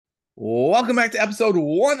Welcome back to episode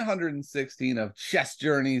 116 of Chess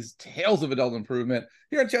Journeys, Tales of Adult Improvement.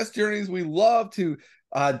 Here at Chess Journeys, we love to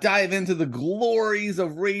dive into the glories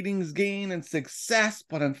of ratings gain and success,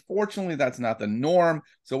 but unfortunately, that's not the norm.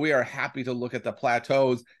 So we are happy to look at the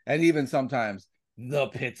plateaus and even sometimes the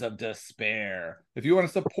pits of despair. If you want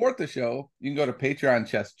to support the show, you can go to Patreon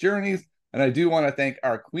Chess Journeys. And I do want to thank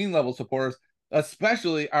our Queen level supporters,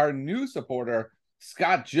 especially our new supporter,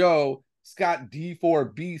 Scott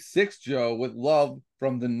D4B6 Joe, with love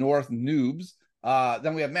from the North Noobs.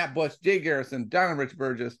 Then we have Matt Bush, Jay Garrison, Donna Rich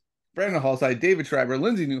Burgess, Brandon Hallside, David Schreiber,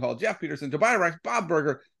 Lindsay Newhall, Jeff Peterson, Tobias Rex, Bob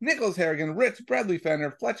Berger, Nicholas Harrigan, Rich, Bradley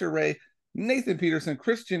Fenner, Fletcher Ray, Nathan Peterson,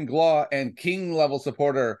 Christian Glaw, and King level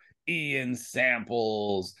supporter Ian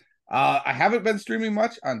Samples. I haven't been streaming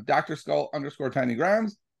much on Dr. Skull _ Tiny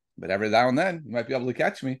Grimes, but every now and then you might be able to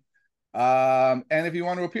catch me. And if you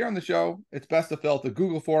want to appear on the show, it's best to fill out the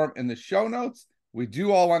Google form in the show notes. We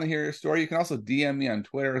do all want to hear your story. You can also DM me on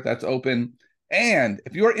Twitter. That's open. And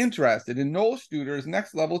if you're interested in Noel Studer's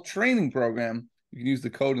next level training program, you can use the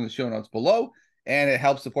code in the show notes below, and it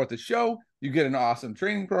helps support the show. You get an awesome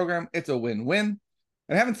training program. It's a win-win.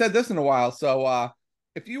 And I haven't said this in a while, so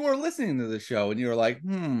if you were listening to the show and you were like,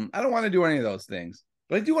 I don't want to do any of those things,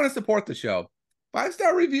 but I do want to support the show,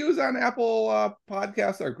 5-star reviews on Apple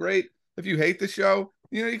Podcasts are great. If you hate the show,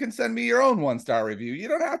 you can send me your own 1-star review. You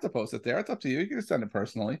don't have to post it there. It's up to you. You can just send it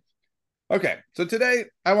personally. Okay, so today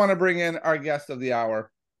I want to bring in our guest of the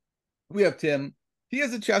hour. We have Tim. He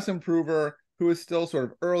is a chess improver who is still sort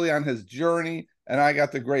of early on his journey, and I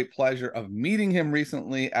got the great pleasure of meeting him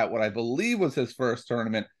recently at what I believe was his first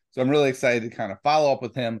tournament. So I'm really excited to kind of follow up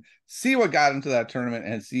with him, see what got him to that tournament,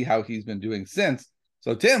 and see how he's been doing since.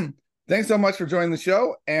 So Tim, thanks so much for joining the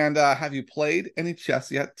show, and have you played any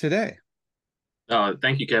chess yet today? Oh,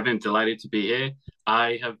 thank you, Kevin. Delighted to be here.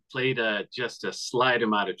 I have played just a slight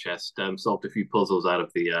amount of chess, solved a few puzzles out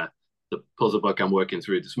of the puzzle book I'm working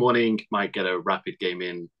through this morning. Might get a rapid game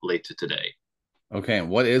in later today. Okay, and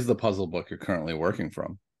what is the puzzle book you're currently working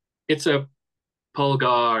from? It's a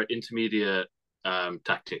Polgar Intermediate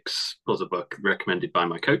Tactics puzzle book recommended by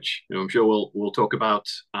my coach, who I'm sure we'll talk about.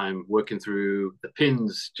 I'm working through the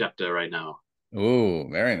pins chapter right now. Oh,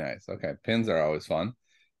 very nice. Okay, pins are always fun.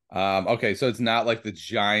 Okay, so it's not like the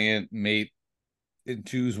giant mate in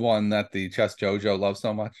twos one that the Chess Jojo loves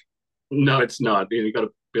so much. No, it's not. You got to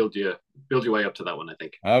build your way up to that one, I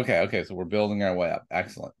think. Okay, so we're building our way up.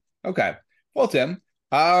 Excellent. Okay, well, Tim,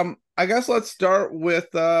 I guess let's start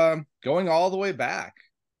with going all the way back.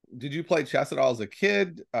 Did you play chess at all as a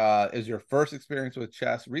kid? Is your first experience with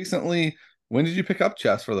chess recently? When did you pick up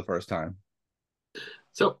chess for the first time?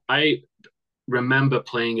 So I remember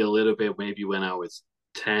playing a little bit maybe when I was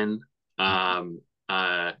 10. Not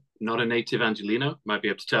a native Angelino. Might be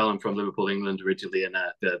able to tell I'm from Liverpool, England originally. And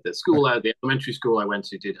the school, the elementary school I went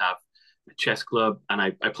to did have a chess club. And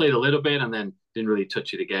I played a little bit and then didn't really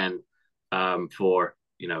touch it again for,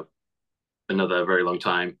 another very long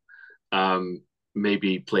time.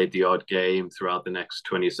 Maybe played the odd game throughout the next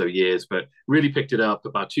 20 or so years, but really picked it up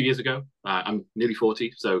about 2 years ago. I'm nearly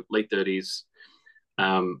 40, so late 30s.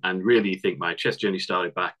 And really think my chess journey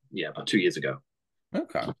started back, about 2 years ago.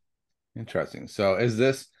 Okay. Interesting. So is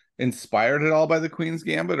this inspired at all by the Queen's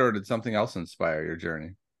Gambit, or did something else inspire your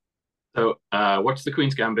journey? So watched the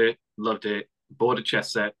Queen's Gambit, loved it, bought a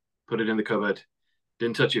chess set, put it in the cupboard,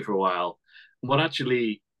 didn't touch it for a while. What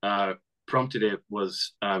actually prompted it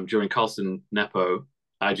was during Carlsen Nepo,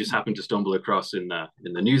 I just happened to stumble across in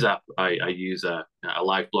the news app. I use a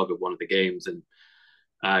live blog of one of the games, and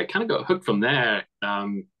I kind of got hooked from there.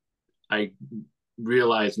 I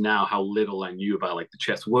realize now how little I knew about like the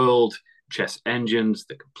chess world, chess engines,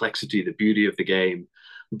 the complexity, the beauty of the game.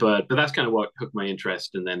 But that's kind of what hooked my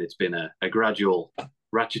interest, and then it's been a gradual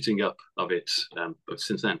ratcheting up of it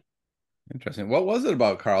since then. Interesting. What was it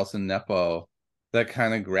about Carlsen Nepo that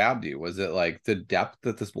kind of grabbed you? Was it like the depth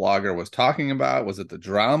that this blogger was talking about? Was it the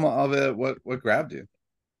drama of it? What grabbed you?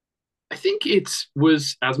 I think it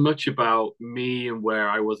was as much about me and where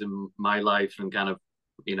I was in my life and kind of,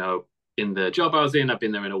 in the job I was in. I've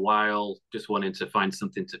been there in a while, just wanting to find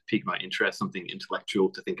something to pique my interest, something intellectual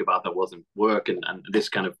to think about that wasn't work. And this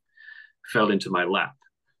kind of fell into my lap.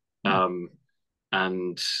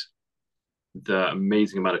 And the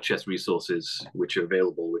amazing amount of chess resources which are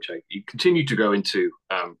available, which I continue to go into,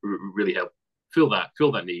 really help fill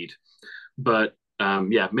that need. But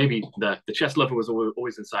maybe the chess lover was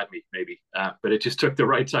always inside me, maybe, but it just took the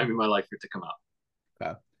right time in my life for it to come out.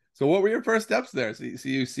 Okay. So what were your first steps there? So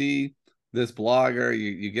you see this blogger,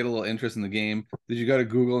 you get a little interest in the game. Did you go to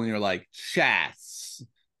Google and you're like, chess?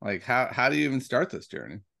 Like, how do you even start this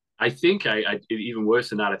journey? I think I even worse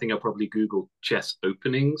than that. I think I'll probably Google chess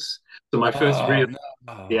openings. So my first Oh real,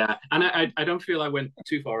 no. yeah, and I don't feel I went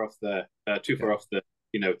too Okay. far off the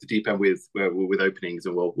the deep end with openings,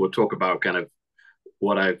 and we'll talk about kind of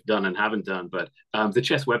what I've done and haven't done. But the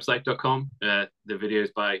chesswebsite.com, the videos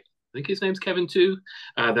by I think his name's Kevin too.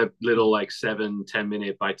 They're little like 7-10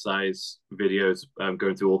 minute bite size videos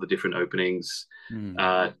going through all the different openings. Hmm.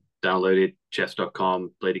 Downloaded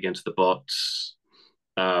chess.com, played against the bots.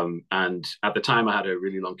 And at the time, I had a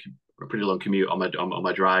pretty long commute on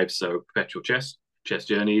my drive. So perpetual chess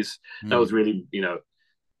journeys. That Hmm. was really,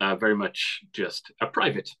 very much just a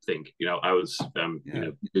private thing. I was,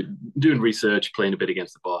 Yeah. doing research, playing a bit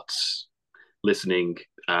against the bots, listening,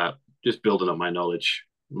 just building up my knowledge,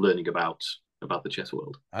 learning about the chess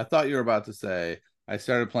world. I thought you were about to say I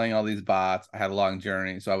started playing all these bots. I had a long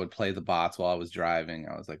journey, so I would play the bots while I was driving.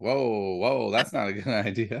 I was like, whoa, whoa, that's not a good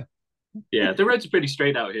idea. Yeah, the roads are pretty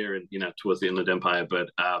straight out here, and towards the Inland Empire, but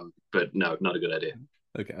no, not a good idea.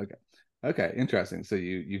 Okay, okay. Okay, interesting. So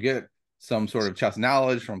you get some sort of chess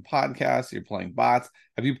knowledge from podcasts, you're playing bots.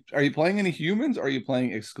 Are you playing any humans or are you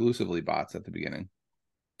playing exclusively bots at the beginning?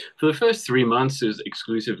 For the first 3 months, it was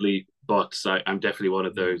exclusively bots. I'm definitely one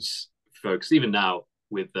of Mm. those folks. Even now,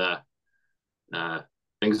 with uh,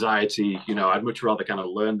 anxiety, I'd much rather kind of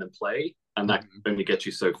learn than play, and that Mhm. only gets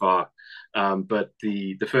you so far. But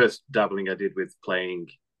the first dabbling I did with playing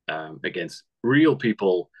against real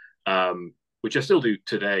people, which I still do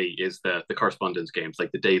today, is the correspondence games,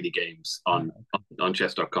 like the daily games on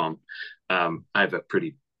chess.com. I have a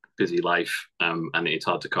pretty busy life, and it's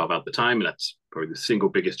hard to carve out the time, and that's probably the single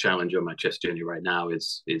biggest challenge on my chess journey right now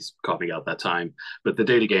is carving out that time. But the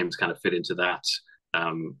daily games kind of fit into that.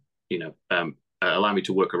 Um, Allow me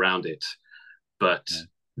to work around it. But Yeah.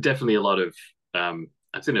 definitely a lot of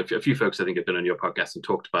I've seen a few folks I think have been on your podcast and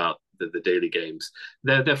talked about the daily games.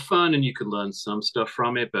 They're fun and you can learn some stuff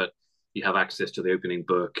from it, but you have access to the opening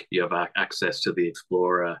book, you have access to the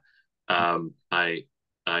Explorer.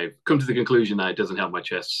 I've come to the conclusion that it doesn't help my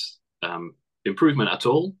chess improvement at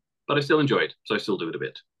all, but I still enjoy it, so I still do it a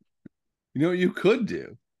bit. You know what you could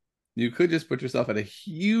do? You could just put yourself at a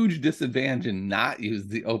huge disadvantage and not use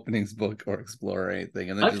the openings book or explore or anything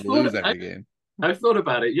and then I've just thought lose every game. I've thought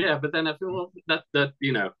about it, yeah, but then I feel well, that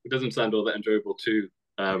it doesn't sound all that enjoyable too.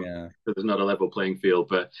 Yeah. There's not a level playing field,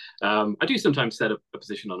 but I do sometimes set up a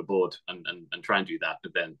position on a board and try and do that.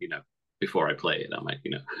 But then before I play it, I might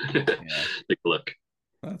Yeah. take a look.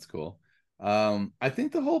 That's cool. I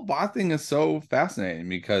think the whole bot thing is so fascinating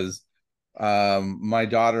because my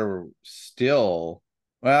daughter still,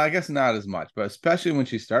 well, I guess not as much, but especially when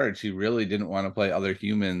she started, she really didn't want to play other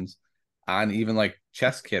humans on even like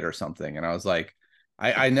Chess Kit or something. And I was like,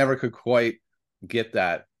 I never could quite get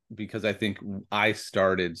that because I think I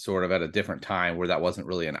started sort of at a different time where that wasn't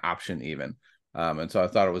really an option even. And so I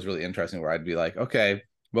thought it was really interesting where I'd be like, okay,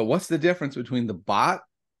 but what's the difference between the bot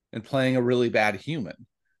and playing a really bad human?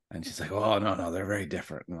 And she's like, oh, no, no, they're very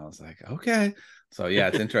different. And I was like, okay. So, yeah,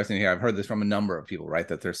 it's interesting here. I've heard this from a number of people, right?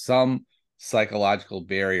 That there's some psychological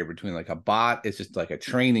barrier between like a bot is just like a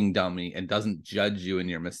training dummy and doesn't judge you in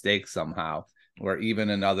your mistakes somehow, or even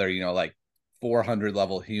another, like 400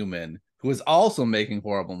 level human who is also making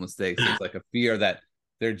horrible mistakes. There's like a fear that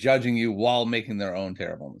they're judging you while making their own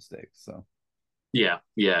terrible mistakes. So, Yeah,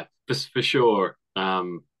 yeah, for sure.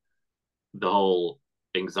 The whole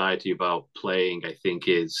anxiety about playing, I think,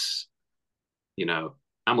 is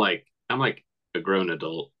I'm like a grown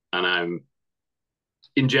adult, and I'm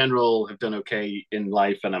in general have done okay in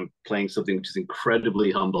life, and I'm playing something which is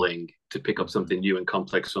incredibly humbling to pick up mhm. something new and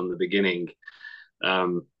complex from the beginning.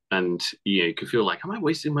 And you can feel like, am I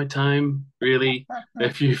wasting my time really?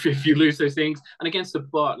 If you lose those things, and against the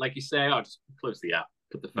bot, like you say, I'll just close the app,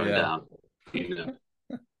 put the phone Yeah, down. You know,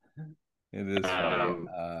 it is funny. um,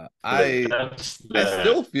 so I that's I the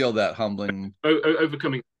still feel that humbling.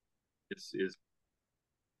 overcoming is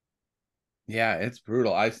Yeah, it's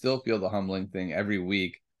brutal. I still feel the humbling thing every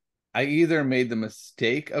week. I either made the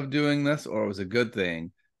mistake of doing this or it was a good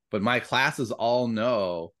thing, but my classes all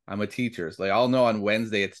know I'm a teacher. So they all know on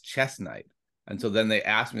Wednesday it's chess night. And so then they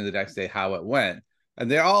ask me the next day how it went. And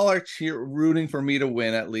they all are rooting for me to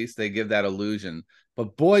win, at least they give that illusion.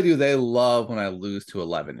 But boy, do they love when I lose to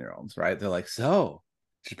 11-year-olds, right? They're like, so,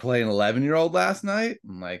 did you play an 11-year-old last night?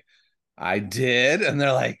 I'm like, I did. And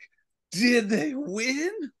they're like, did they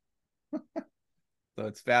win? So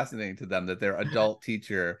it's fascinating to them that their adult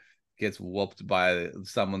teacher gets whooped by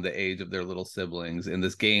someone the age of their little siblings in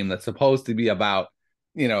this game that's supposed to be about,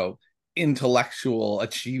 you know, intellectual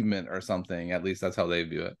achievement or something. At least that's how they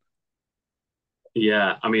view it.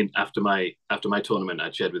 yeah. I mean, after my tournament, I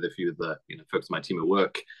shared with a few of the folks on my team at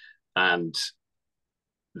work. and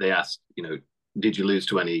they asked, did you lose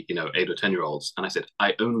to any, 8 or 10-year-olds? And I said,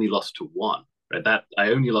 I only lost to one, right? That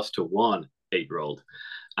I only lost to one 8-year-old.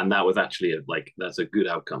 And that was actually that's a good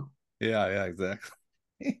outcome. Yeah, exactly.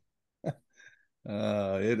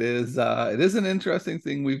 It is an interesting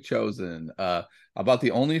thing we've chosen. About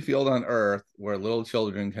the only field on earth where little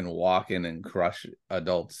children can walk in and crush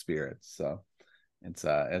adult spirits. So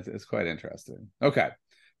it's quite interesting. Okay.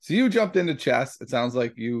 So you jumped into chess. It sounds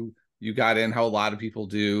like you got in how a lot of people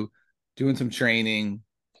do, doing some training,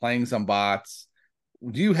 playing some bots.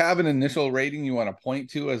 Do you have an initial rating you want to point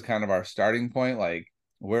to as kind of our starting point? Like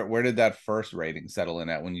where did that first rating settle in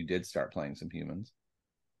at when you did start playing some humans?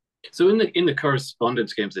 So in the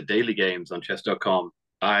correspondence games, the daily games on chess.com,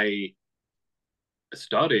 I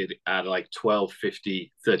started at like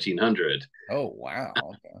 1250, 1300. Oh, wow.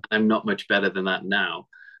 Okay. I'm not much better than that now.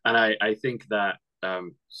 And I think that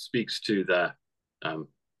speaks to the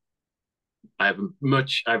I have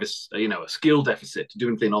a skill deficit,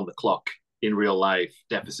 doing things on the clock in real life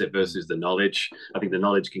deficit versus the knowledge. I think the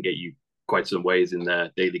knowledge can get you quite some ways in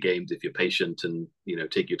the daily games if you're patient and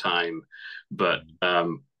take your time. But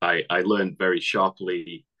I learned very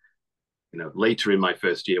sharply, later in my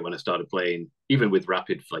first year when I started playing, even with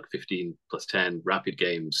rapid like 15 plus 10 rapid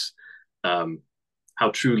games,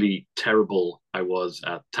 how truly terrible I was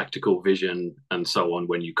at tactical vision and so on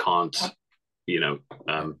when you can't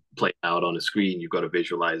play out on a screen. You've got to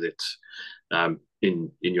visualize it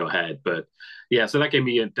in your head. But yeah, so that gave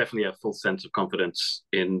me definitely a full sense of confidence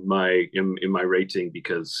in my rating,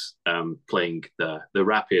 because playing the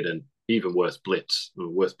rapid and even worse blitz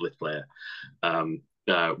player,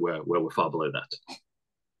 we're far below that.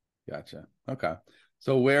 Gotcha. Okay.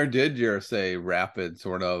 So where did your, say, rapid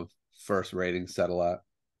sort of first rating settle at?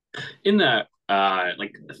 In that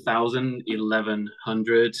like 1,000,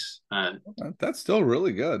 1,100. That's still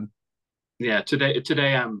really good. Yeah,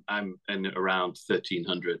 today I'm in around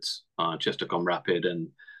 1,300s on chess.com rapid, and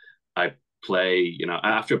I play,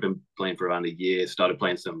 after I've been playing for around a year, started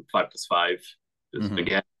playing some 5+5.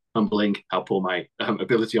 Again, humbling how poor my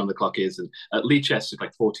ability on the clock is. And at Lee Chess is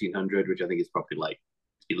like 1,400, which I think is probably like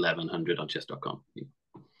 1,100 on chess.com.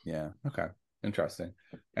 Yeah. Okay. Interesting.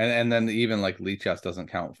 And then even like Lee Chess doesn't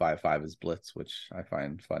count 5-5 as blitz, which I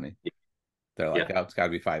find funny. They're like, oh, it's got to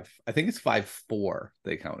be 5. I think it's 5-4.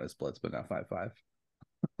 They count as blitz, but not 5-5.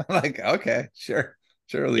 Like, okay, sure,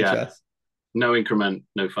 Lee Chess. No increment,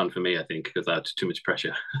 no fun for me, I think, because that's too much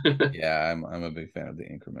pressure. Yeah, I'm a big fan of the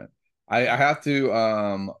increment. I have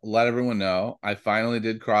to let everyone know I finally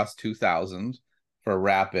did cross 2,000 for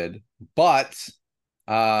rapid, but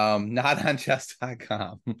not on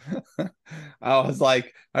chess.com. I was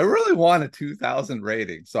like, I really want a 2,000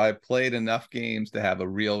 rating, so I played enough games to have a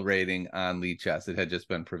real rating on Lee Chess. It had just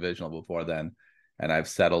been provisional before then, and I've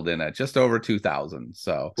settled in at just over 2,000.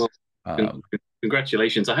 So well,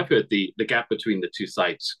 congratulations. I have heard the gap between the two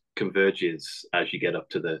sites converges as you get up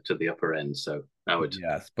to the upper end. So I would,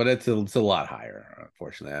 yes, but it's a lot higher.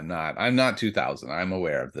 Unfortunately, I'm not 2,000. I'm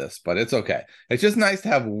aware of this, but it's okay. It's just nice to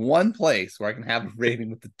have one place where I can have a rating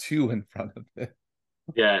with the 2 in front of it.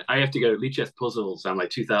 Yeah, I have to go Lee Chess puzzles. I'm like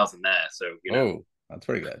 2,000 there. So Oh, that's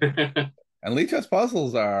pretty good. And Lee Chess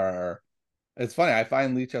puzzles are. It's funny. I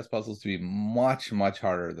find Lee Chess puzzles to be much, much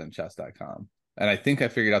harder than chess.com. And I think I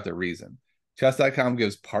figured out the reason. Chess.com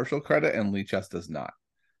gives partial credit and Lee Chess does not.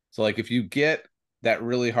 So like if you get that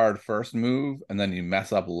really hard first move and then you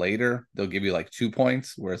mess up later, they'll give you like 2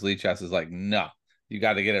 points, whereas Lee Chess is like, no, you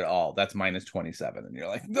got to get it all. That's minus 27. And you're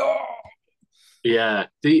like, no. Yeah.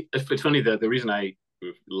 It's funny that the reason I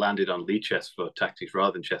landed on Lee Chess for tactics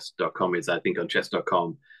rather than chess.com is I think on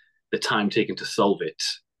chess.com, the time taken to solve it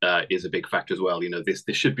is a big factor as well. This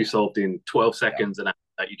should be solved in 12 seconds, and after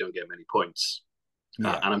that you don't get many points.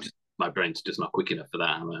 And my brain's just not quick enough for that.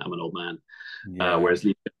 I'm an old man. Whereas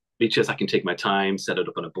Lee Chess, I can take my time, set it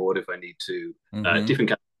up on a board if I need to. Different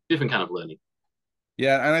kind of learning.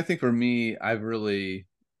 Yeah, and I think for me, I've really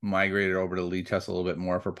migrated over to Lee Chess a little bit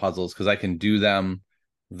more for puzzles because I can do them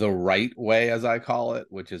the right way, as I call it,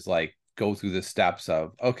 which is like go through the steps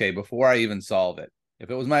of, okay, before I even solve it, if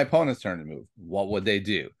it was my opponent's turn to move, what would they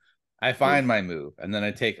do? I find my move, and then I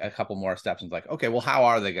take a couple more steps and it's like, okay, well, how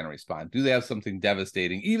are they going to respond? Do they have something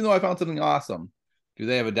devastating? Even though I found something awesome, do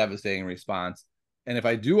they have a devastating response? And if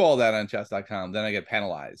I do all that on chess.com, then I get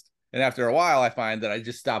penalized. And after a while, I find that I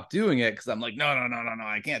just stop doing it because I'm like, no,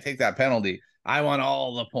 I can't take that penalty. I want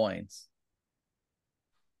all the points.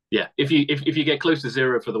 Yeah, if you get close to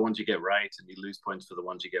 0 for the ones you get right and you lose points for the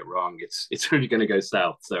ones you get wrong, it's really going to go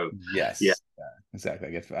south. So yes, yeah,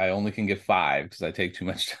 exactly. I only can get 5 because I take too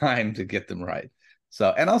much time to get them right.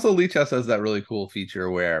 So, and also Lee Chess has that really cool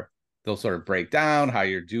feature where they'll sort of break down how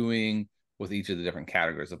you're doing with each of the different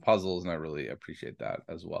categories of puzzles, and I really appreciate that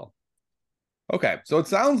as well. Okay, so it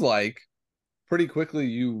sounds like pretty quickly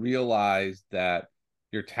you realized that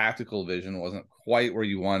your tactical vision wasn't quite where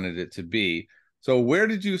you wanted it to be. So where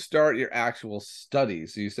did you start your actual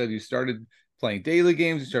studies? So you said you started playing daily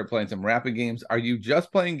games, you started playing some rapid games. Are you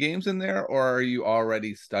just playing games in there, or are you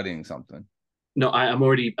already studying something? No, I'm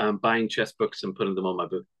already buying chess books and putting them on my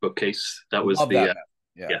bookcase. That was Love the that, man.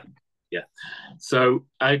 Yeah. yeah, yeah. So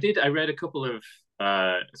I read a couple of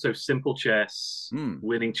so simple chess, Mm.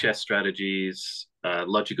 winning chess strategies,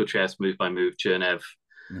 logical chess, move by move, Chernev.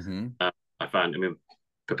 Mm-hmm. I found, I mean,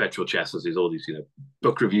 perpetual chess is all these,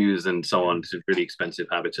 book reviews and so on. It's a really expensive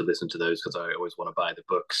habit to listen to those because I always want to buy the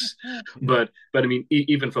books. Yeah. But I mean,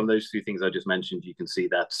 even from those two things I just mentioned, you can see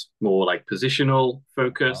that's more like positional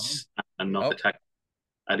focus and not the Yep. tactics.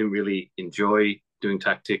 I didn't really enjoy doing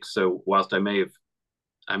tactics. So whilst I may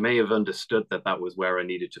have understood that that was where I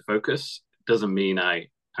needed to focus, it doesn't mean I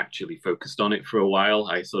actually focused on it for a while.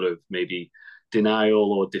 I sort of maybe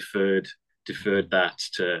denial or deferred that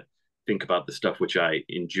to think about the stuff which I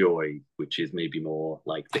enjoy, which is maybe more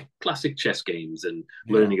like the classic chess games and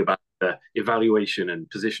Yeah. learning about the evaluation and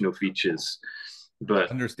positional features. But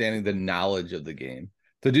Understanding the knowledge of the game.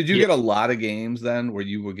 So did you yeah, get a lot of games then where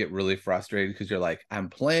you would get really frustrated because you're like, I'm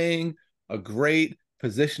playing a great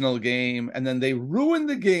positional game, and then they ruin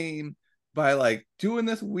the game by like doing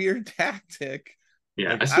this weird tactic?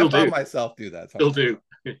 yeah, Like I I still found do, myself do that still sometimes.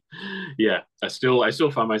 do. Yeah, I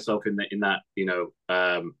still find myself in that,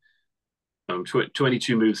 I'm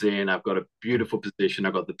 22 moves in. I've got a beautiful position.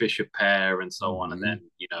 I've got the bishop pair and so on. And Mm-hmm.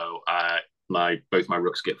 then, both my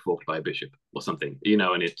rooks get forked by a bishop or something,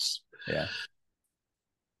 and it's, Yeah.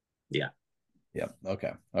 yeah. Yep.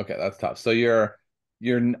 Okay. Okay. That's tough. So you're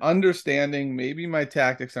understanding maybe my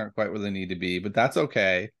tactics aren't quite where they need to be, but that's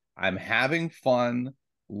okay. I'm having fun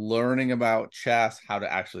learning about chess, how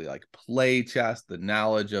to actually like play chess, the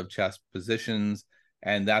knowledge of chess positions,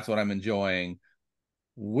 and that's what I'm enjoying.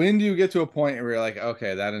 When do you get to a point where you're like,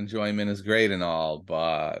 okay, that enjoyment is great and all,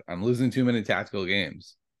 but I'm losing too many tactical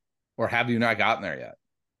games? Or have you not gotten there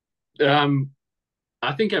yet? Um,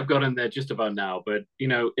 I think I've gotten there just about now, but in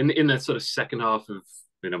the sort of second half of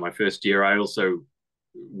my first year, I also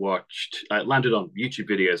I landed on YouTube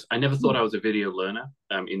videos. I never thought I was a video learner.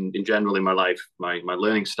 In general in my life, my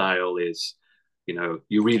learning style is,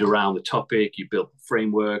 you read around the topic, you build the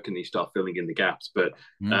framework, and you start filling in the gaps. But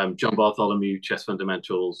Mm-hmm. John Bartholomew, Chess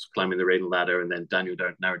Fundamentals, Climbing the Raiden Ladder, and then Daniel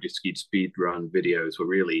Naroditsky's speed run videos were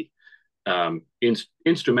really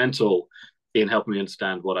instrumental in helping me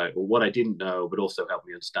understand what I didn't know, but also helped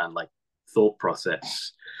me understand like thought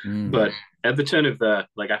process. Mm. But at the turn of the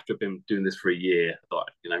like after I've been doing this for a year, I thought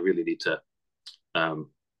I really need to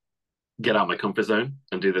get out of my comfort zone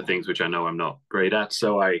and do the things which I know I'm not great at.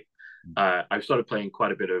 So I started playing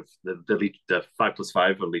quite a bit of the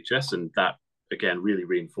 5+5 on Lead Chess, and that again really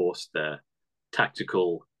reinforced the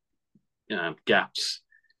tactical gaps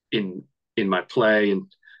in my play,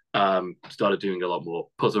 and started doing a lot more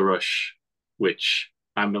Puzzle Rush, which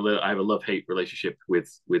I have a love hate relationship with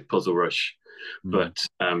Puzzle Rush, Mm.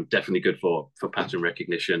 but definitely good for pattern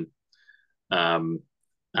recognition,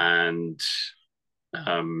 and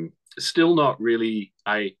still not really.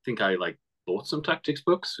 I think I like bought some tactics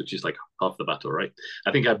books, which is like half the battle, right?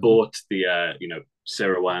 I think I bought the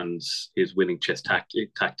Sarah Wan's his winning chess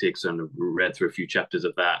tactics and read through a few chapters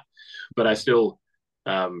of that, but I still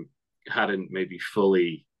hadn't maybe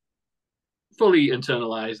fully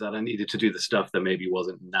internalized that I needed to do the stuff that maybe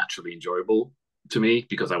wasn't naturally enjoyable to me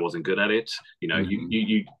because I wasn't good at it.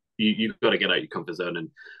 Mm-hmm. You've got to get out your comfort zone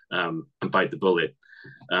and bite the bullet.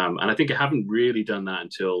 And I think I haven't really done that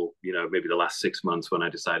until maybe the last 6 months when I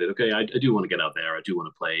decided, okay, I do want to get out there. I do want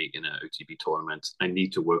to play in an OTB tournament. I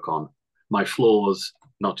need to work on my flaws,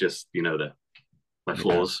 not just my Yeah.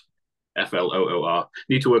 flaws, FLOOR.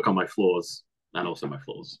 Need to work on my flaws and also my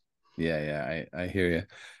flaws. Yeah, yeah, I hear you.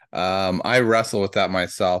 I wrestle with that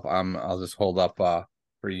myself. I'll just hold up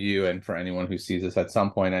for you and for anyone who sees this at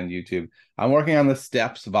some point on YouTube. I'm working on the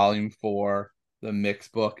Steps Volume 4, the mix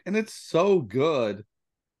book, and it's so good.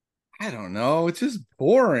 I don't know, it's just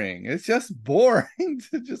boring. It's just boring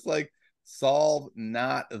to just like solve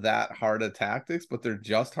not that hard of tactics, but they're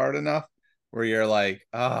just hard enough where you're like,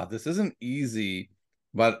 this isn't easy,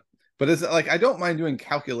 but it's like I don't mind doing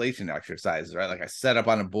calculation exercises, right? Like I set up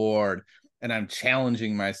on a board and I'm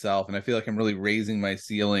challenging myself and I feel like I'm really raising my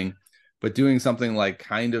ceiling, but doing something like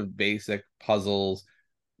kind of basic puzzles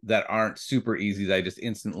that aren't super easy that I just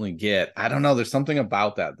instantly get. I don't know. There's something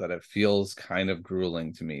about that it feels kind of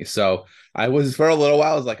grueling to me. So I was for a little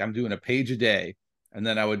while, I was like, I'm doing a page a day. And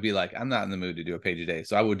then I would be like, I'm not in the mood to do a page a day.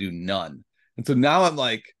 So I would do none. And so now I'm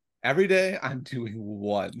like, every day I'm doing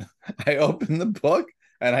one. I open the book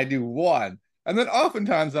and I do one. And then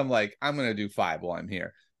oftentimes I'm like, I'm going to do 5 while I'm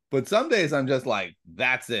here. But some days I'm just like,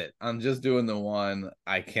 that's it. I'm just doing the one.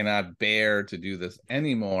 I cannot bear to do this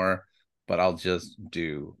anymore, but I'll just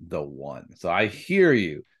do the one. So I hear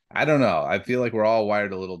you. I don't know. I feel like we're all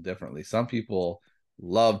wired a little differently. Some people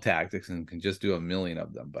love tactics and can just do a million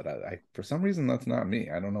of them, but I for some reason that's not me.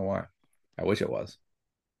 I don't know why. I wish it was.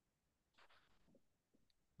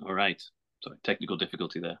 All right. Sorry, technical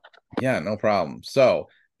difficulty there. Yeah, no problem. So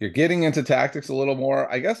you're getting into tactics a little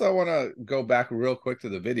more. I guess I want to go back real quick to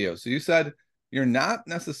the video. So you said you're not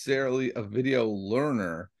necessarily a video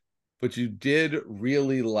learner, but you did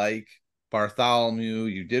really like Bartholomew.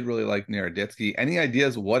 You did really like Naroditsky. Any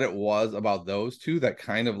ideas what it was about those two that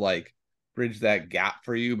kind of like bridge that gap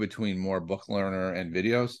for you between more book learner and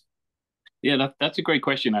videos? Yeah, that's a great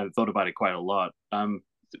question. I've thought about it quite a lot.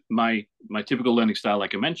 My typical learning style,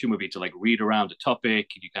 like I mentioned, would be to like read around a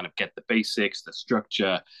topic. You kind of get the basics, the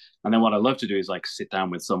structure, and then what I love to do is like sit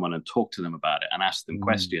down with someone and talk to them about it and ask them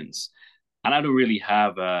questions. And I don't really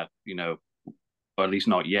have a, or at least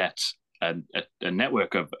not yet, a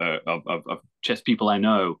network of chess people I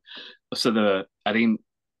know. So I didn't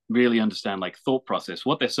really understand like thought process.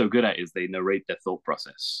 What they're so good at is they narrate their thought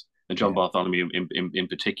process. And John Yeah. Bartholomew in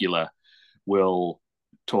particular will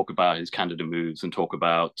talk about his candidate moves and talk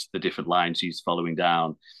about the different lines he's following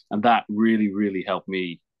down. And that really, really helped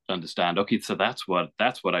me understand, okay, so that's what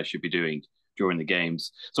I should be doing during the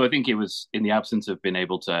games. So I think it was in the absence of being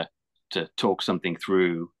able to talk something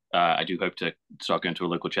through. I do hope to start going to a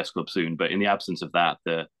local chess club soon, but in the absence of that,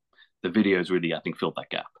 the videos really, I think, filled that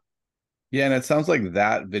gap. Yeah, and it sounds like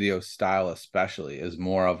that video style especially is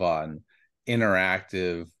more of an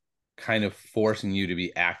interactive kind of forcing you to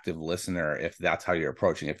be active listener if that's how you're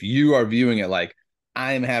approaching it. If you are viewing it like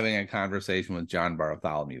I'm having a conversation with John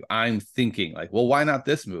Bartholomew, I'm thinking like, well, why not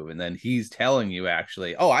this move? And then he's telling you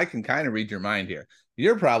actually, oh, I can kind of read your mind here.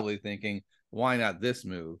 You're probably thinking, why not this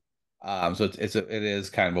move? So it is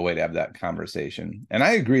kind of a way to have that conversation. And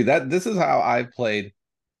I agree that this is how I've played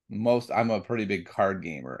I'm a pretty big card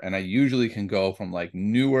gamer, and I usually can go from like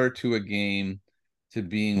newer to a game to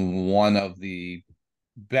being one of the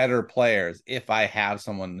better players if I have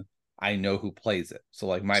someone I know who plays it. So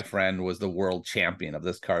like my friend was the world champion of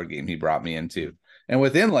this card game he brought me into. And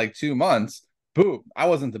within like 2 months, boom, I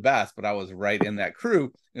wasn't the best, but I was right in that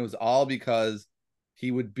crew. It was all because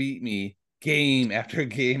he would beat me game after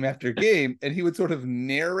game after game, and he would sort of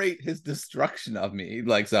narrate his destruction of me.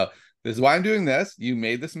 Like, so this is why I'm doing this. You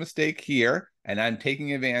made this mistake here, and I'm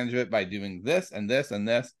taking advantage of it by doing this and this and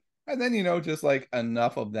this. And then, just like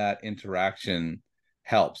enough of that interaction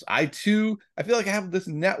helps. I feel like I have this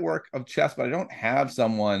network of chess, but I don't have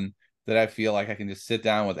someone that I feel like I can just sit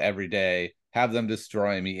down with every day, have them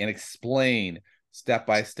destroy me, and explain step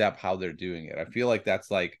by step how they're doing it. I feel like that's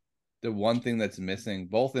like the one thing that's missing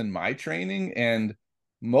both in my training and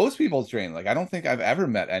most people's training. Like, I don't think I've ever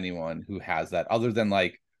met anyone who has that other than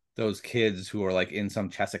like those kids who are like in some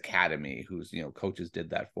chess academy whose coaches did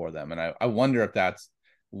that for them. And I wonder if that's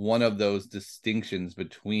one of those distinctions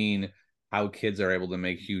between how kids are able to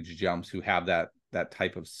make huge jumps who have that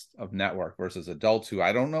type of network versus adults who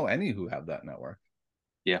I don't know any who have that network.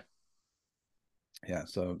 Yeah,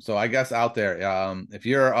 so I guess out there, if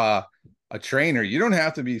you're a trainer, you don't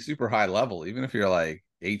have to be super high level. Even if you're like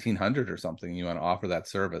 1800 or something, you want to offer that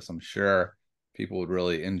service, I'm sure people would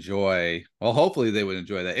really enjoy. Well, hopefully they would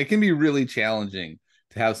enjoy that. It can be really challenging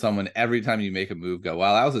to have someone every time you make a move go,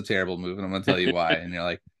 "Wow, that was a terrible move," and I'm going to tell you why. And you're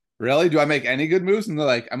like, "Really? Do I make any good moves?" And they're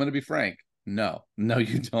like, "I'm going to be frank. No,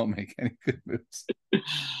 you don't make any good moves."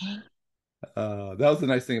 That was the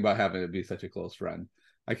nice thing about having to be such a close friend.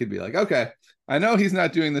 I could be like, okay, I know he's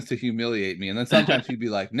not doing this to humiliate me. And then sometimes he'd be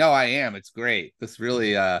like, no, I am. It's great. This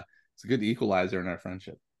really, it's a good equalizer in our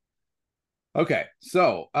friendship. Okay.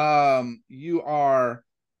 So, you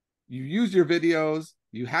use your videos,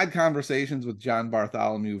 you had conversations with John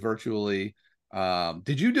Bartholomew virtually.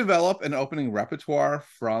 Did you develop an opening repertoire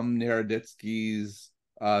from Naroditsky's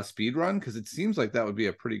speed run? Because it seems like that would be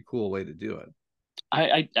a pretty cool way to do it.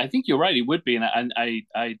 I think you're right. It would be, and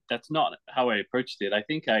I that's not how I approached it.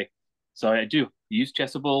 So I do use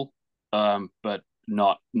Chessable, but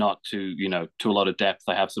not to a lot of depth.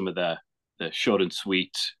 I have some of the short and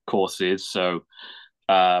sweet courses. So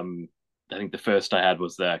I think the first I had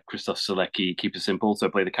was the Christoph Selecki Keep It Simple. So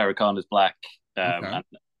I play the Caracan as black, Okay.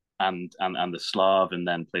 and the Slav, and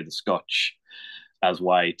then play the Scotch as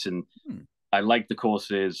white. And I like the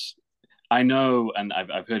courses. I know, and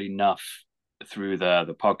I've heard enough through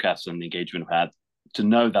the podcast and the engagement I've had to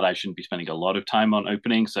know that I shouldn't be spending a lot of time on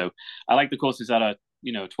opening. So I like the courses that are,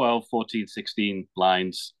 12, 14, 16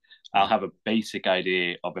 lines. I'll have a basic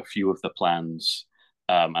idea of a few of the plans,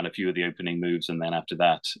 and a few of the opening moves, and then after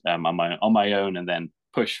that, on my own, and then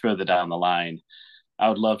push further down the line. I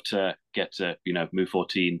would love to get to move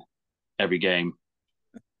 14 every game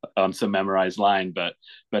on some memorized line, but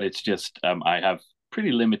it's just I have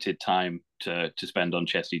pretty limited time to spend on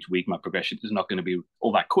chess each week. My progression is not going to be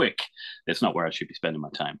all that quick. It's not where I should be spending my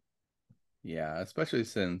time. Yeah, especially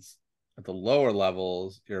since at the lower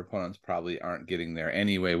levels, your opponents probably aren't getting there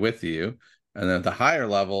anyway with you. And then at the higher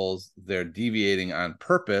levels, they're deviating on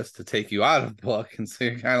purpose to take you out of the book. And so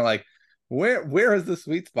you're kind of like, where is the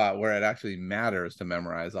sweet spot where it actually matters to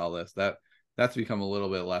memorize all this? That's become a little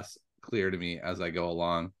bit less clear to me as I go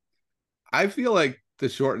along. I feel like the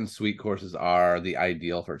short and sweet courses are the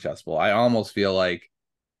ideal for chess bowl. I almost feel like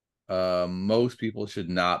most people should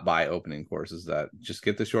not buy opening courses, that just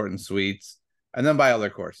get the short and sweets and then buy other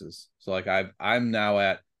courses. So like I'm now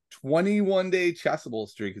at 21-day chessable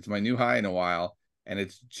streak. It's my new high in a while, and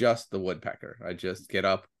it's just the woodpecker. I just get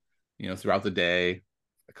up, throughout the day,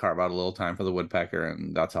 carve out a little time for the woodpecker,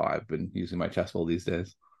 and that's how I've been using my chess bowl these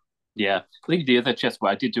days. Yeah, I think the other chess bowl,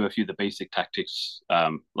 I did do a few of the basic tactics,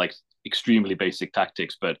 like extremely basic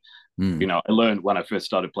tactics, but I learned when I first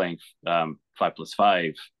started playing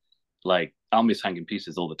 5+5, like I'll miss hanging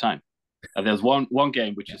pieces all the time. And there's one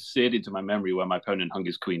game which is seared into my memory where my opponent hung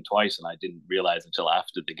his queen twice, and I didn't realize until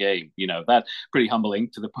after the game. That pretty humbling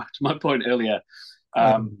to my point earlier.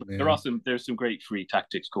 There's some great free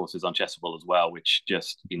tactics courses on Chessable as well, which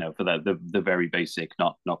just for the very basic,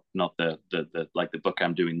 not the like the book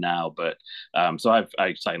I'm doing now, but so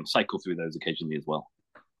I cycle through those occasionally as well.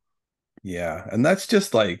 Yeah, and that's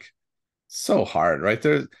just like so hard, right?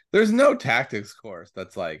 There's no tactics course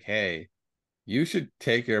that's like, hey, you should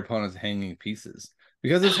take your opponent's hanging pieces,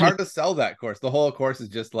 because it's hard to sell that course. The whole course is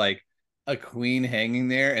just like a queen hanging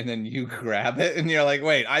there, and then you grab it, and you're like,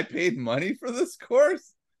 wait, I paid money for this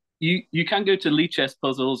course? You can go to Lee Chess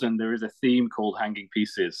Puzzles, and there is a theme called Hanging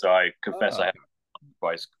Pieces. So I confess I have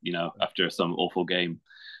twice, after some awful game,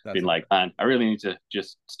 been like, man, I really need to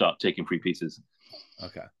just start taking free pieces.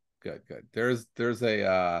 Okay, good. There's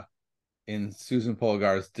a in Susan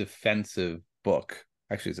Polgar's defensive book.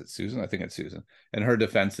 Actually, is it Susan? I think it's Susan. And her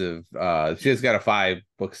defensive, she has got a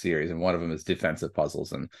 5-book series, and one of them is defensive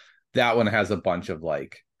puzzles. And that one has a bunch of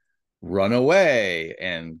like run away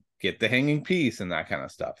and get the hanging piece and that kind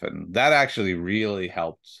of stuff. And that actually really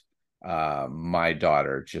helped my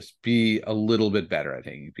daughter just be a little bit better at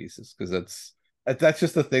hanging pieces, because that's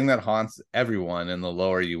just the thing that haunts everyone. And the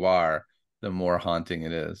lower you are, the more haunting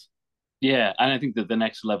it is. Yeah, and I think that the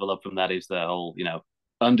next level up from that is the whole,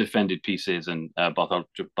 undefended pieces, and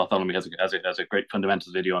Bartholomew has a great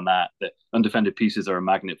fundamentals video on that. The undefended pieces are a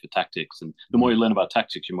magnet for tactics, and the more you learn about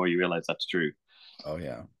tactics, the more you realize that's true. Oh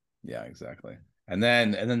yeah, exactly. And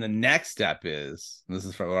then the next step is, this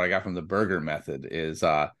is from what I got from the Burger method, is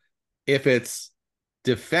if it's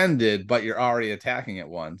defended but you're already attacking it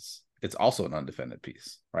once, it's also an undefended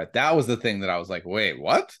piece, right? That was the thing that I was like, wait,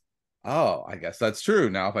 what? Oh, I guess that's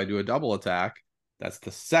true. Now, if I do a double attack, that's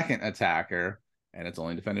the second attacker, and it's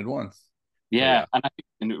only defended once. Yeah, and I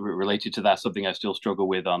think related to that, something I still struggle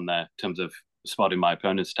with on terms of spotting my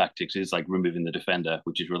opponent's tactics is like removing the defender,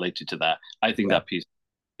 which is related to that. I think that piece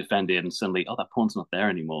defended, and suddenly, that pawn's not there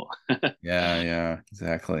anymore. Yeah,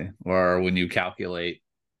 exactly. Or when you calculate,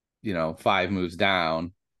 5 moves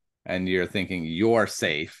down, and you're thinking you're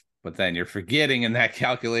safe, but then you're forgetting in that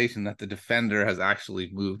calculation that the defender has actually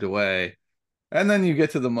moved away. And then you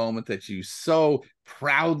get to the moment that you so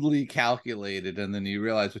proudly calculated, and then you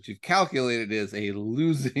realize what you've calculated is a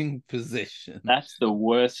losing position. That's the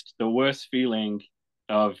worst feeling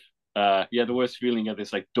of the worst feeling of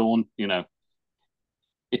this, like, dawn,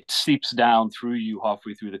 it seeps down through you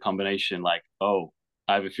halfway through the combination, like, oh,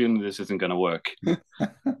 I have a feeling this isn't going to work.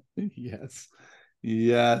 Yes,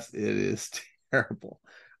 it is terrible.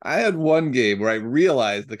 I had one game where I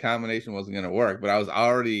realized the combination wasn't going to work, but I was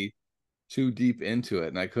already too deep into it,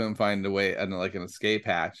 and I couldn't find a way, and like an escape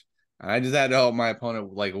hatch. And I just had to hope my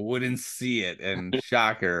opponent like wouldn't see it, and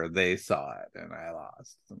shocker, they saw it, and I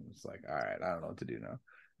lost. I'm just like, all right, I don't know what to do now.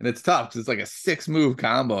 And it's tough because it's like a 6-move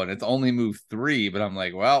combo, and it's only move 3. But I'm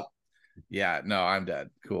like, well, yeah, no, I'm dead.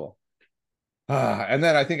 Cool. And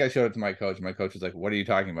then I think I showed it to my coach. My coach was like, "What are you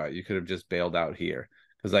talking about? You could have just bailed out here."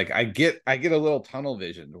 Because like I get a little tunnel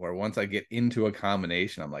vision where once I get into a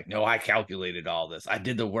combination, I'm like, "No, I calculated all this. I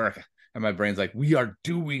did the work." And my brain's like, "We are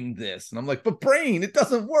doing this," and I'm like, "But brain, it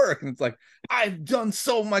doesn't work." And it's like, "I've done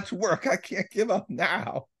so much work. I can't give up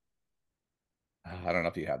now." I don't know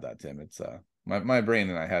if you have that, Tim. It's My brain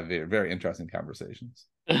and I have very, very interesting conversations.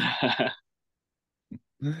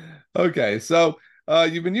 Okay, so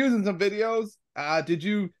you've been using some videos. Did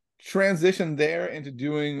you transition there into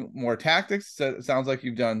doing more tactics? So it sounds like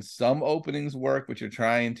you've done some openings work, but you're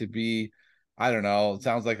trying to be, I don't know, it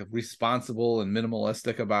sounds like responsible and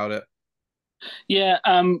minimalistic about it. Yeah,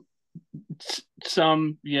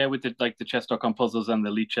 some with the chess.com puzzles and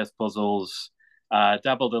the lead chess puzzles.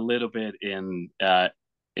 Dabbled a little bit in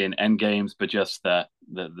end games, but just the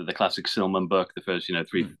classic Silman book, the first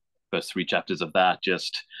first three chapters of that.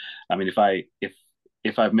 Just, I mean,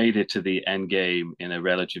 if I've made it to the end game in a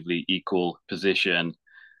relatively equal position,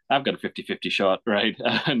 I've got a 50-50 shot, right?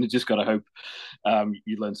 And you just got to hope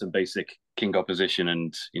you learn some basic king opposition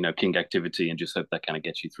and king activity, and just hope that kind of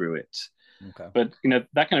gets you through it. Okay. But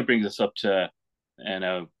that kind of brings us up to, you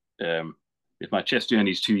know, if my chess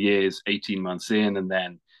journey is 2 years, 18 months in, and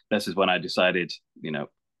then this is when I decided,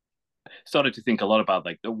 started to think a lot about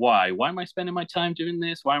like the why. Why am I spending my time doing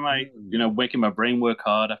this? Why am I, making my brain work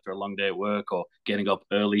hard after a long day at work, or getting up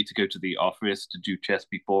early to go to the office to do chess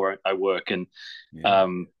before I work? And Yeah.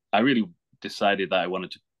 I really decided that I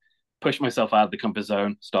wanted to push myself out of the comfort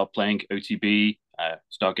zone, start playing OTB,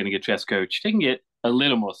 start getting a chess coach, taking it a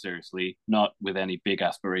little more seriously, not with any big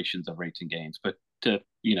aspirations of rating gains, but to,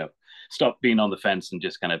 stop being on the fence and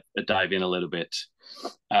just kind of dive in a little bit.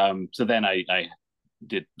 So then I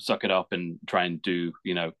did suck it up and try and do,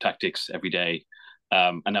 tactics every day.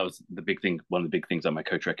 And that was the big thing, one of the big things that my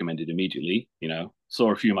coach recommended immediately,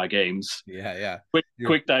 saw a few of my games. Yeah, yeah.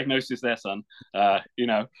 Quick diagnosis there, son. Uh-huh.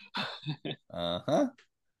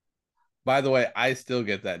 By the way, I still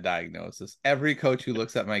get that diagnosis. Every coach who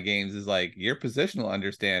looks at my games is like, your positional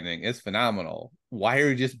understanding is phenomenal. Why are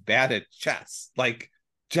you just bad at chess? Like,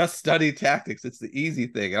 just study tactics. It's the easy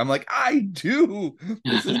thing. And I'm like, I do.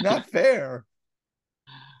 This is not fair.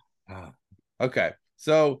 Okay.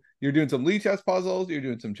 So you're doing some lead chess puzzles. You're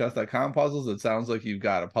doing some chess.com puzzles. It sounds like you've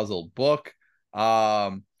got a puzzle book.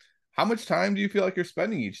 How much time do you feel like you're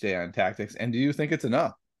spending each day on tactics? And do you think it's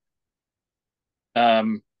enough?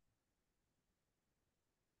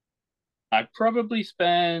 I probably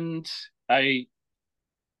spend I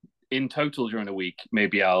in total during a week.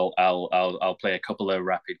 Maybe I'll play a couple of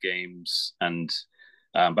rapid games, and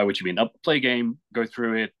by which I mean I'll play a game, go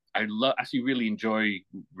through it. Actually really enjoy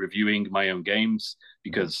reviewing my own games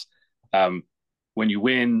because when you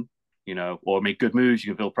win, or make good moves,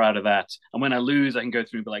 you can feel proud of that. And when I lose, I can go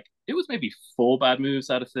through and be like, it was maybe 4 bad moves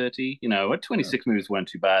out of 30. At 26 moves weren't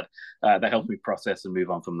too bad. That helped me process and move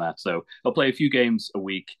on from that. So I'll play a few games a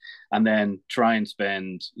week and then try and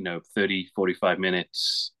spend, 30, 45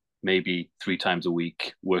 minutes, maybe 3 times a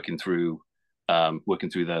week working through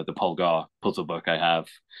the Polgar puzzle book I have.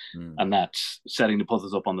 And that's setting the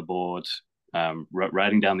puzzles up on the board,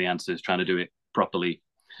 writing down the answers, trying to do it properly.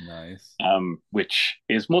 Nice. Which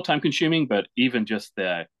is more time consuming, but even just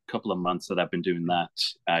the couple of months that I've been doing that,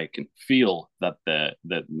 I can feel that the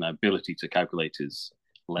ability to calculate is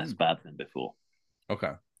less bad than before.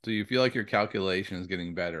 Okay. So you feel like your calculation is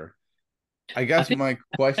getting better. I I guess think my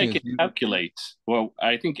I question is can calculate. Well,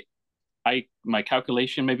 I think my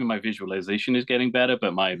calculation, maybe my visualization is getting better,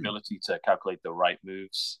 but my ability to calculate the right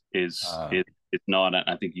moves is not. And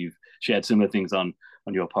I think you've shared similar things on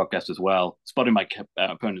your podcast as well. Spotting my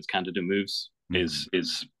opponent's candidate moves is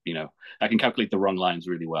I can calculate the wrong lines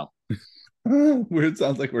really well. weird.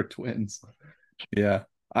 Sounds like we're twins. Yeah.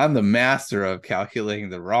 I'm the master of calculating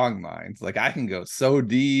the wrong lines. Like I can go so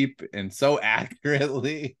deep and so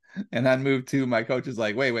accurately. And on move two, my coach is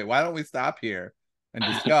like, wait, why don't we stop here and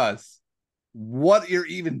discuss what you're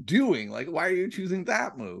even doing? Like, why are you choosing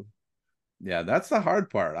that move? Yeah, that's the hard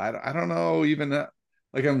part. I don't know even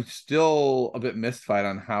like I'm still a bit mystified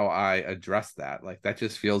on how I address that. Like that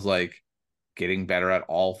just feels like getting better at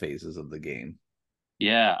all phases of the game.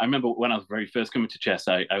 Yeah, I remember when I was very first coming to chess,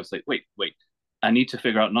 I was like, wait, I need to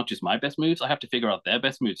figure out not just my best moves, I have to figure out their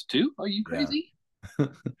best moves too. Are you Yeah. crazy?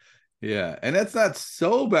 Yeah, and it's not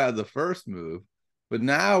so bad the first move, but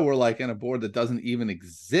now we're like in a board that doesn't even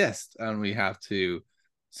exist, and we have to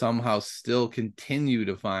somehow still continue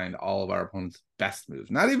to find all of our opponent's best moves.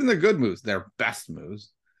 Not even their good moves, their best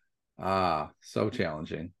moves. So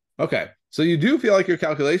challenging. Okay, so you do feel like your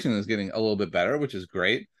calculation is getting a little bit better, which is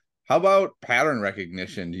great. How about pattern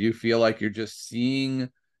recognition? Do you feel like you're just seeing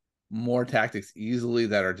more tactics easily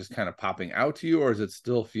that are just kind of popping out to you, or does it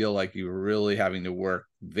still feel like you're really having to work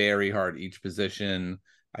very hard each position,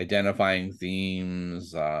 identifying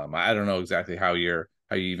themes? I don't know exactly how you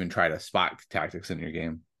even try to spot tactics in your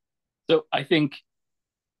game. So I think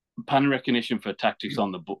pattern recognition for tactics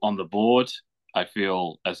on the board, I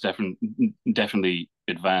feel has definitely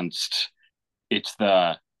advanced it's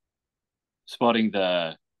the spotting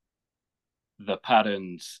the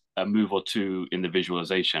patterns a move or two in the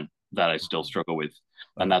visualization that I still struggle with,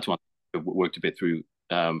 and Okay. that's one I worked a bit through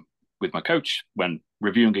with my coach when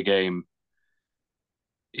reviewing a game.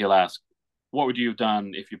 He'll ask, "What would you have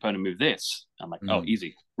done if your opponent moved this?" I'm like, "Oh, Mm,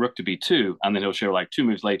 easy, rook to b2," and then he'll show like two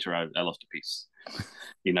moves later, I lost a piece,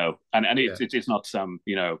 and yeah. it's not some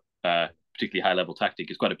particularly high level tactic.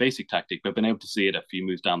 It's quite a basic tactic, but being able to see it a few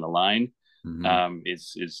moves down the line Hmm.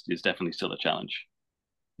 is definitely still a challenge.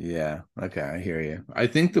 Yeah. Okay. I hear you. I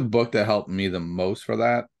think the book that helped me the most for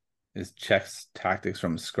that is Chess Tactics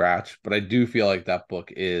from Scratch. But I do feel like that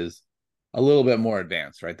book is a little bit more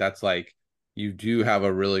advanced, right? That's like you do have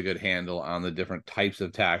a really good handle on the different types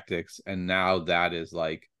of tactics. And now that is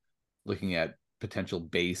like looking at potential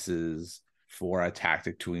bases for a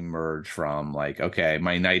tactic to emerge from, like, okay,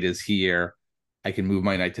 my knight is here. I can move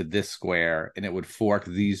my knight to this square and it would fork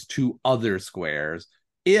these two other squares.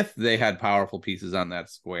 If they had powerful pieces on that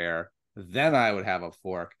square, then I would have a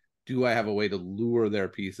fork. Do I have a way to lure their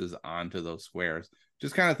pieces onto those squares?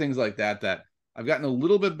 Just kind of things like that that I've gotten a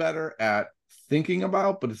little bit better at thinking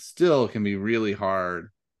about, but it still can be really hard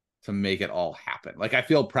to make it all happen. Like I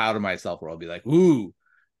feel proud of myself where I'll be like, ooh,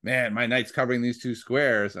 man, my knight's covering these two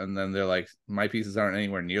squares. And then they're like, my pieces aren't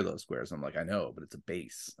anywhere near those squares. I'm like, I know, but it's a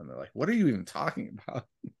base. And they're like, what are you even talking about?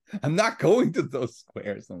 I'm not going to those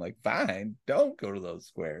squares. I'm like, fine, don't go to those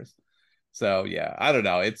squares. So yeah, I don't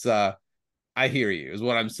know. It's I hear you is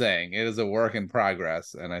what I'm saying. It is a work in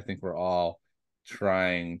progress, and I think we're all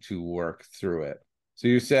trying to work through it. So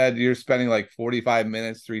you said you're spending like 45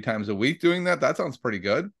 minutes 3 times a week doing that. That sounds pretty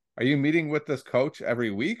good. Are you meeting with this coach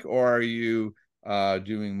every week, or are you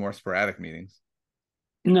doing more sporadic meetings?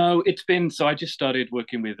 No, it's been so. I just started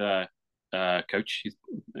working with a coach. He's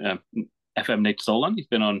uh, FM Nate Solon. He's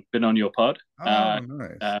been on your pod, Oh,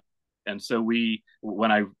 nice. and so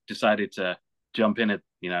when I decided to jump in it,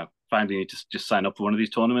 finally just sign up for one of these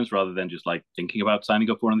tournaments rather than just like thinking about signing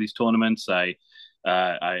up for one of these tournaments. I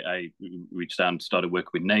reached out and started working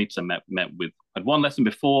with Nate. I had one lesson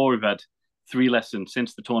before. We've had 3 lessons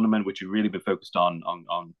since the tournament, which have really been focused on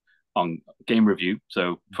game review.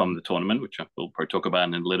 So from the tournament, which we'll probably talk about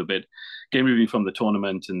in a little bit, game review from the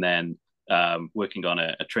tournament, and then working on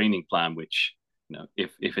a training plan. Which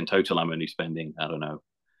if in total I'm only spending, I don't know,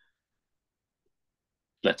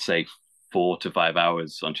 let's say 4 to 5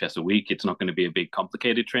 hours on chess a week, it's not going to be a big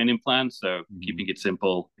complicated training plan. So Mhm. keeping it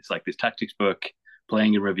simple, it's like this tactics book,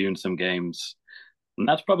 playing and reviewing some games. And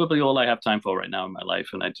that's probably all I have time for right now in my life.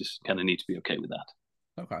 And I just kind of need to be okay with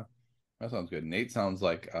that. Okay. That sounds good. Nate sounds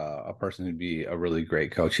like a person who'd be a really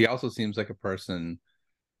great coach. He also seems like a person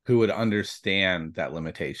who would understand that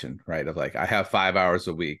limitation, right? Of like, I have 5 hours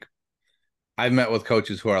a week. I've met with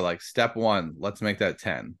coaches who are like, step one, let's make that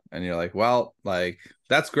 10. And you're like, well, like,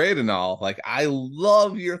 that's great and all. Like, I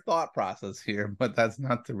love your thought process here, but that's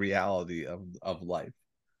not the reality of life.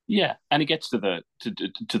 Yeah, and it gets to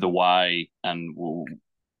the why, and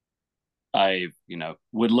I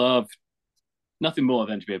would love nothing more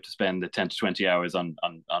than to be able to spend the 10 to 20 hours on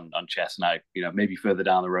chess. And I, maybe further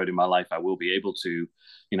down the road in my life, I will be able to,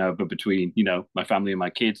 but between, my family and my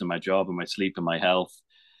kids and my job and my sleep and my health,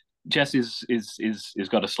 chess is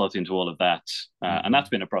got to slot into all of that. And that's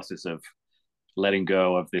Mhm. been a process of letting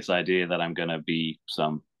go of this idea that I'm going to be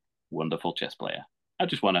some wonderful chess player. I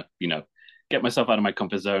just want to, get myself out of my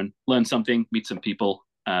comfort zone, learn something, meet some people,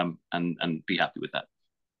 and be happy with that.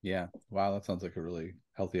 Yeah. Wow. That sounds like a really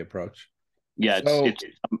healthy approach. Yeah, So,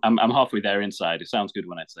 I'm halfway there inside. It sounds good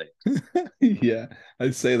when I say it. yeah,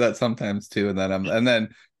 I say that sometimes too, and then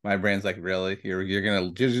my brain's like, really, you're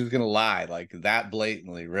just gonna lie like that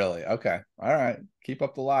blatantly, really? Okay, all right, keep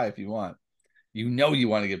up the lie if you want. You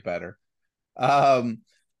want to get better. Um,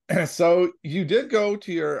 so you did go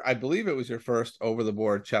to I believe it was your first over the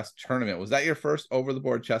board chess tournament. Was that your first over the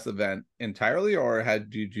board chess event entirely, or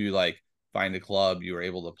did you like find a club you were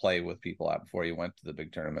able to play with people at before you went to the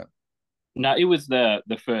big tournament? Now, it was the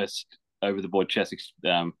first over the board chess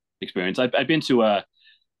experience. I've been to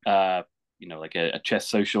like a chess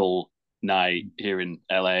social night here in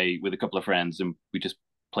LA with a couple of friends, and we just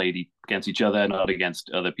played against each other, not against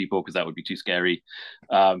other people, because that would be too scary.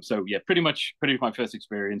 So yeah, pretty much my first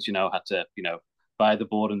experience. Had to buy the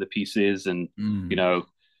board and the pieces, and you Mm. know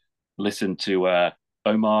listen to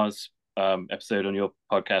Omar's episode on your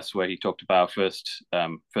podcast where he talked about first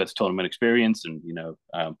tournament experience, and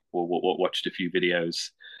watched a few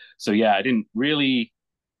videos. So yeah, I didn't really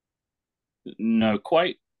know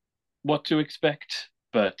quite what to expect,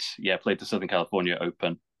 but yeah, played the Southern California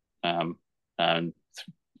Open, and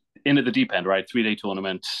in at the deep end, right? 3-day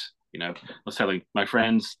tournament. I was telling my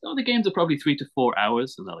friends, oh, the games are probably 3 to 4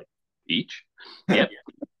 hours, and they're like, each. Yep.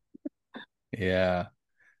 Yeah.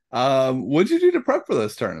 What'd you do to prep for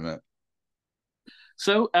this tournament?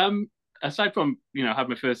 So, aside from have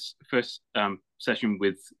my first session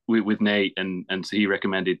with Nate, and so he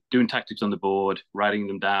recommended doing tactics on the board, writing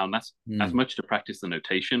them down. That's as much to practice the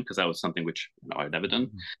notation, because that was something which I'd never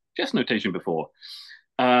done, just notation before.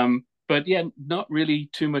 But yeah, not really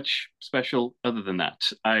too much special other than that.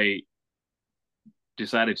 I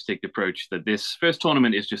decided to take the approach that this first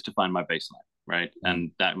tournament is just to find my baseline, right?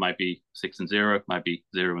 And that might be 6-0, might be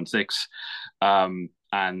 0-6,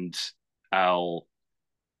 and I'll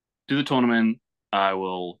do the tournament. I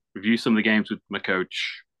will review some of the games with my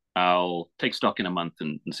coach. I'll take stock in a month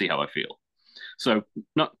and see how I feel. So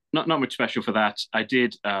not much special for that. I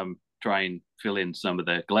did try and fill in some of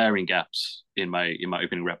the glaring gaps in my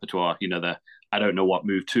opening repertoire. The I don't know what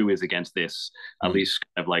move 2 is against this. At least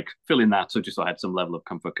kind of like fill in that, so just so I had some level of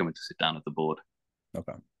comfort coming to sit down at the board.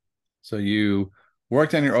 Okay. So you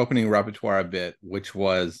worked on your opening repertoire a bit, which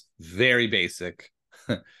was very basic.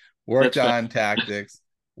 Worked on tactics,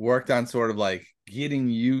 worked on sort of like getting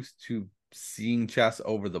used to seeing chess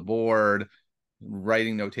over the board,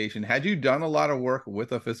 writing notation. Had you done a lot of work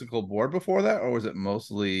with a physical board before that, or was it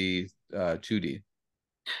mostly 2D?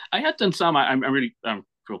 I had done some. I'm really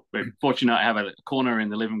very fortunate. I have a corner in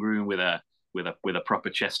the living room with a proper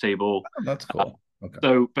chess table. Oh, that's cool. Okay.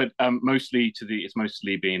 So, but it's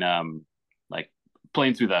mostly been like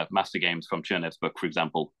playing through the master games from Chernev's book, for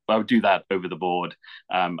example. I would do that over the board,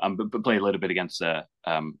 and play a little bit against a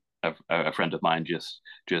friend of mine,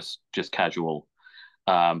 just casual.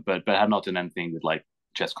 But I had not done anything with like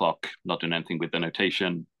chess clock, not done anything with the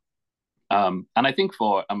notation. And I think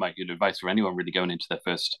for my advice for anyone really going into their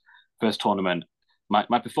first tournament,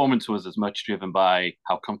 my performance was as much driven by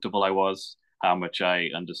how comfortable I was, how much I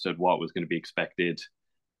understood what was going to be expected.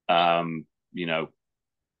 Um,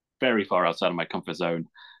 very far outside of my comfort zone.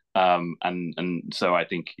 And so I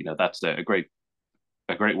think that's a great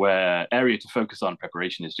area to focus on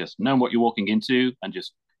preparation, is just knowing what you're walking into and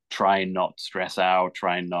just try and not stress out,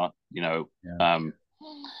 try and not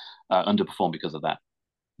underperform because of that.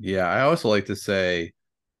 Yeah, I also like to say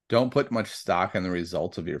don't put much stock in the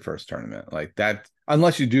results of your first tournament. Like that,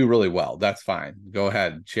 unless you do really well, that's fine. Go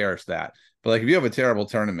ahead, cherish that. But like if you have a terrible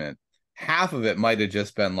tournament, half of it might have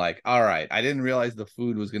just been like, all right, I didn't realize the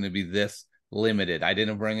food was going to be this limited. I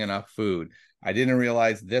didn't bring enough food. I didn't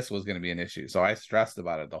realize this was going to be an issue. So I stressed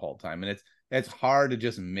about it the whole time. And it's hard to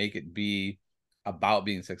just make it be about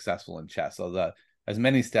being successful in chess. So as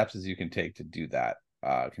many steps as you can take to do that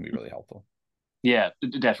can be really helpful. Yeah,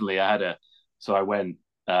 definitely. I went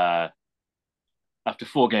after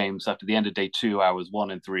 4 games, after the end of day 2, I was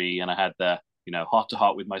 1-3, and I had the heart to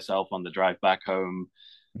heart with myself on the drive back home.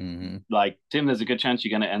 Like, Tim, there's a good chance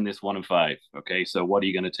you're going to end this 1-5. Okay, so what are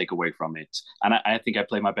you going to take away from it? And I think I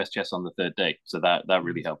played my best chess on the 3rd day, so that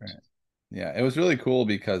really helped. Right. Yeah, it was really cool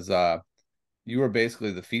because you were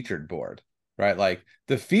basically the featured board, right? Like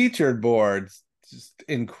the featured boards, just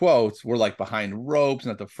in quotes, were like behind ropes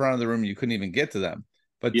and at the front of the room. You couldn't even get to them.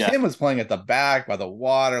 But Yeah. Tim was playing at the back by the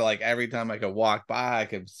water. Like every time I could walk by, I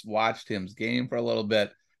could watch Tim's game for a little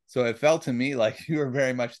bit. So it felt to me like you were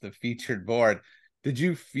very much the featured board. Did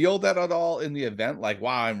you feel that at all in the event? Like,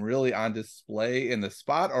 wow, I'm really on display in the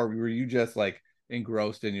spot, or were you just like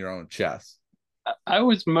engrossed in your own chess? I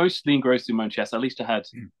was mostly engrossed in my own chess. At least I had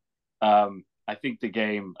I think the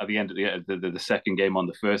game at the end of the second game on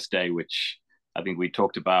the first day, which I think we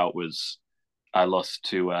talked about, was I lost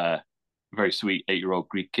to a very sweet 8-year-old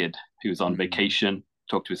Greek kid who was on vacation.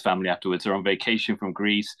 Talked to his family afterwards. They're on vacation from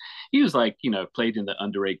Greece. He was like, played in the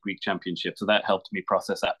under-8 Greek championship, so that helped me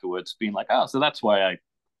process afterwards, being like, oh, so that's why I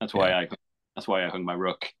hung my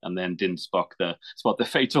rook and then didn't spot the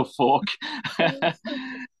fatal fork.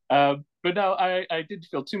 But no, I didn't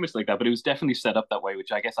feel too much like that, but it was definitely set up that way,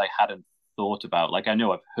 which I guess I hadn't thought about. Like, I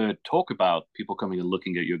know I've heard talk about people coming and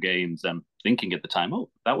looking at your games and thinking at the time, oh,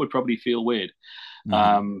 that would probably feel weird.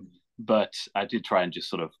 But I did try and just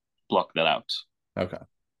sort of block that out. Okay.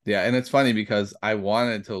 Yeah, and it's funny because I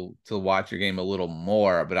wanted to watch your game a little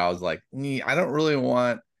more, but I was like, I don't really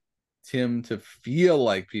want Tim to feel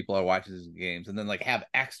like people are watching his games and then like have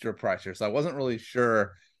extra pressure. So I wasn't really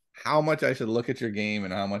sure how much I should look at your game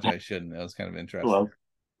and how much I shouldn't. It was kind of interesting. Well,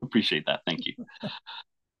 appreciate that. Thank you.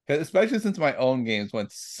 Especially since my own games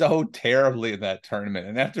went so terribly in that tournament.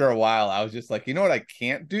 And after a while, I was just like, you know what I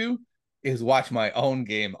can't do is watch my own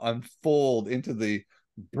game unfold into the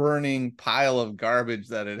burning pile of garbage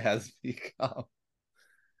that it has become.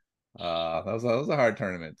 That was a hard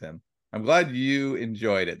tournament, Tim. I'm glad you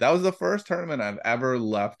enjoyed it. That was the first tournament I've ever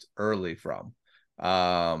left early from.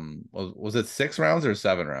 Was it 6 rounds or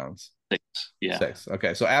 7 rounds? Six. Yeah. Six.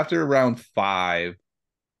 Okay. So after round 5,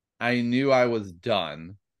 I knew I was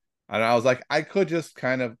done. And I was like, I could just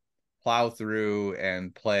kind of plow through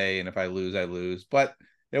and play. And if I lose, I lose. But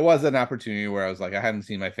it was an opportunity where I was like, I hadn't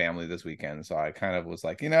seen my family this weekend. So I kind of was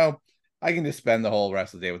like, I can just spend the whole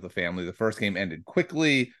rest of the day with the family. The first game ended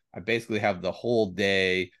quickly. I basically have the whole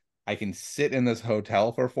day. I can sit in this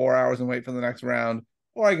hotel for 4 hours and wait for the next round,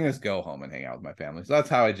 or I can just go home and hang out with my family. So that's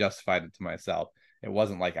how I justified it to myself. It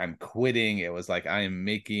wasn't like I'm quitting. It was like I am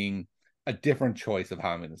making a different choice of how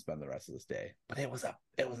I'm going to spend the rest of this day. But it was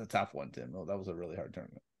a tough one, Tim. That was a really hard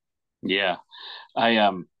tournament. Yeah. I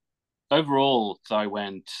overall, so I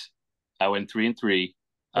went 3-3.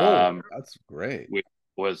 Oh, Um, that's great. which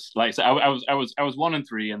was like so I was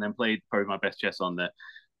 1-3 and then played probably my best chess on the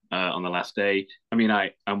last day. I mean,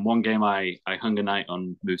 in one game I hung a knight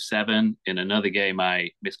on move 7. In another game,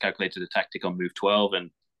 I miscalculated a tactic on move 12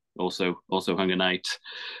 and also hung a knight.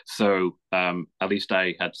 So at least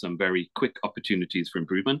I had some very quick opportunities for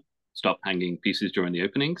improvement. Stop hanging pieces during the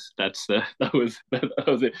openings. That was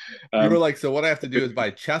it. You were Um, like, so what I have to do is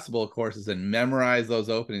buy chessable courses and memorize those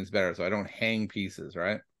openings better so I don't hang pieces,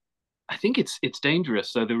 right? I think it's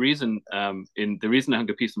dangerous. So the reason I hung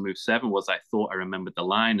a piece on move 7 was I thought I remembered the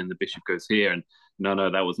line and the bishop goes here, and no,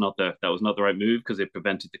 that was not the right move because it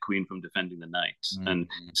prevented the queen from defending the knight. And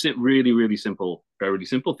Mm-hmm. it's really really simple, very really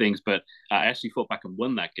simple things. But I actually fought back and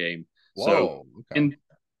won that game. So Whoa. Okay. in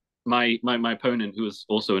my opponent, who was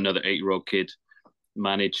also another 8-year-old kid,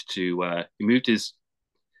 managed to he moved his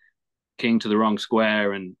king to the wrong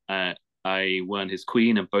square, and I won his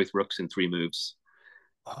queen and both rooks in 3 moves.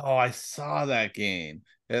 Oh, I saw that game.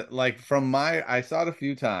 I saw it a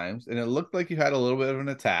few times, and it looked like you had a little bit of an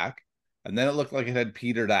attack, and then it looked like it had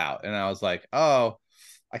petered out. And I was like, oh,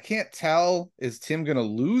 I can't tell. Is Tim gonna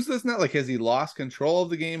lose this now? Like, has he lost control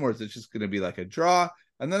of the game, or is it just gonna be like a draw?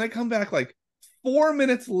 And then I come back like 4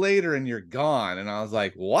 minutes later, and you're gone. And I was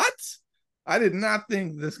like, what? I did not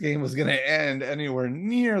think this game was gonna end anywhere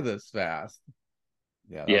near this fast.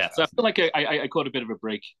 Yeah, that was Yeah, so I feel fascinating. like I caught a bit of a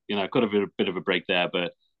break. I caught a bit of a break there,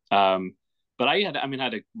 um, but I had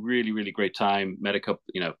a really really great time. Met a couple.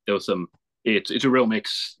 There was some. It's a real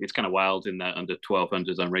mix. It's kind of wild in that under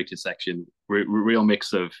 1200s unrated section. Real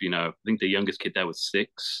mix of I think the youngest kid there was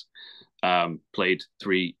 6. Played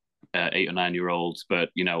 3 8 or 9 year olds, but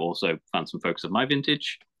also found some folks of my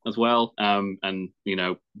vintage as well. And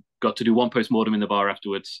got to do one post-mortem in the bar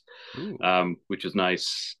afterwards, Ooh, which was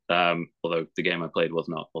nice. Although the game I played was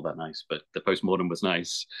not all that nice, but the post-mortem was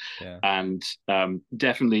nice. yeah. And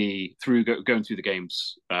definitely going through the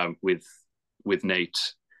games with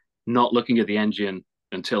Nate, not looking at the engine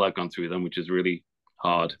until I've gone through them, which is really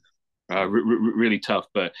hard, really tough.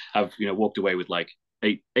 But I've walked away with like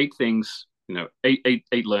eight things,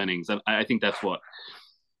 eight learnings, and I think that's what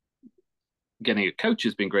getting a coach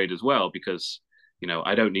has been great as well because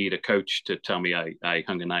I don't need a coach to tell me I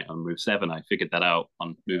hung a knight on move 7. I figured that out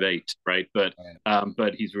on move 8, right? Right.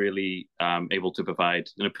 But he's really able to provide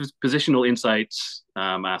positional insights.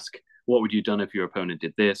 Ask what would you done if your opponent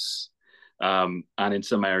did this, and in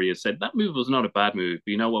some areas said that move was not a bad move.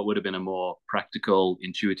 But what would have been a more practical,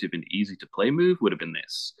 intuitive, and easy to play move would have been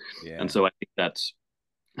this. And Yeah. so I think that's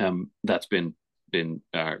been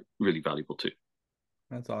really valuable too.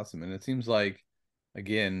 That's awesome. And it seems like,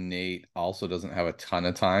 again, Nate also doesn't have a ton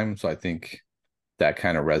of time. So I think that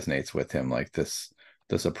kind of resonates with him, like this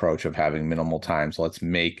approach of having minimal time. So let's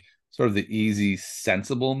make sort of the easy,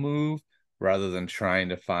 sensible move rather than trying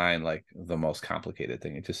to find like the most complicated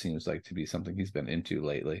thing. It just seems like to be something he's been into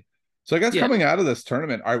lately. So I guess Yeah. coming out of this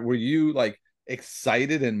tournament, were you like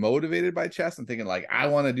excited and motivated by chess and thinking like I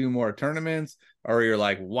want to do more tournaments, or you're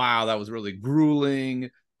like, wow, that was really grueling,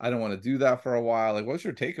 I don't want to do that for a while? Like, what's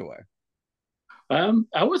your takeaway?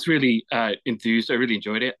 I was really enthused. I really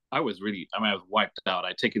enjoyed it. I was wiped out.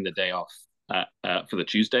 I'd taken the day off for the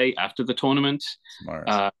Tuesday after the tournament, Smart.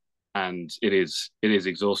 uh, and it is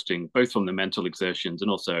exhausting, both from the mental exertions and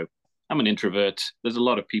also I'm an introvert. There's a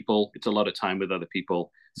lot of people. It's a lot of time with other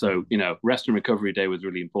people. So rest and recovery day was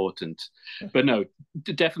really important. But no,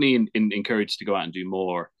 definitely encouraged to go out and do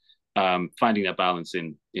more. Finding that balance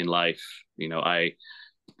in life. I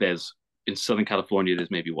there's in Southern California, there's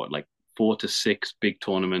maybe what like 4 to 6 big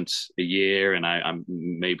tournaments a year, and I'm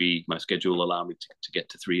maybe my schedule will allow me to get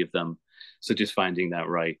to 3 of them. So just finding that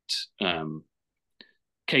right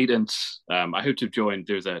cadence. I hope to join.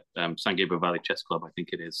 There's a San Gabriel Valley Chess Club, I think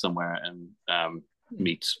it is somewhere, and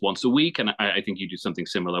meets once a week. And I think you do something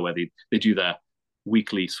similar where they do their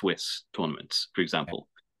weekly Swiss tournaments, for example.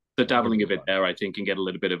 So Would dabbling be a bit fun. there, I think, and get a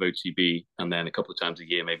little bit of OTB, and then a couple of times a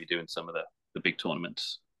year, maybe doing some of the big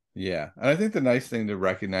tournaments. Yeah. And I think the nice thing to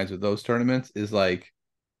recognize with those tournaments is like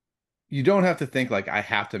you don't have to think like I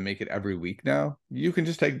have to make it every week now. You can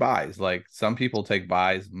just take buys. Like some people take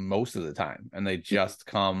buys most of the time and they just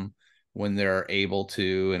come when they're able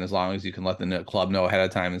to. And as long as you can let the club know ahead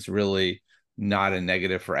of time, it's really not a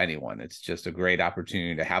negative for anyone. It's just a great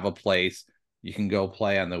opportunity to have a place you can go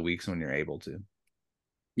play on the weeks when you're able to.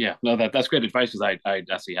 Yeah, no, that's great advice because I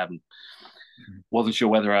actually hadn't wasn't sure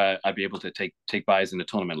whether I'd be able to take buys in a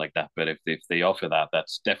tournament like that. But if they offer that,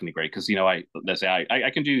 that's definitely great because let's say I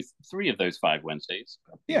can do 3 of those 5 Wednesdays.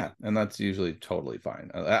 Yeah, and that's usually totally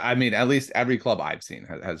fine. I mean, at least every club I've seen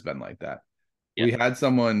has been like that. Yeah, We had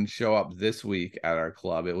someone show up this week at our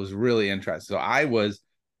club. It was really interesting. So I was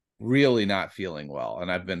really not feeling well,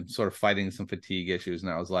 and I've been sort of fighting some fatigue issues.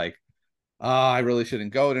 And I was like, oh, I really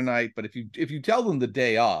shouldn't go tonight. But if you tell them the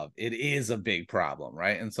day of, it is a big problem,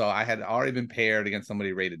 right? And so I had already been paired against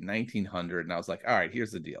somebody rated 1900, and I was like, all right,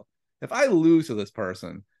 here's the deal. If I lose to this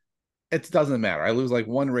person, it doesn't matter. I lose like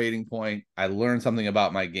 1 rating point. I learn something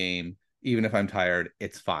about my game. Even if I'm tired,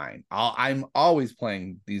 it's fine. I'm always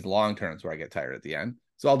playing these long turns where I get tired at the end.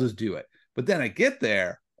 So I'll just do it. But then I get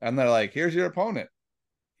there and they're like, here's your opponent.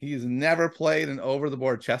 He's never played an over the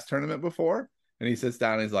board chess tournament before. And he sits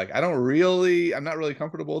down and he's like, I'm not really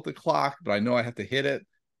comfortable with the clock, but I know I have to hit it.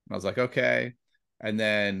 And I was like, okay. And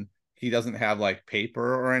then he doesn't have like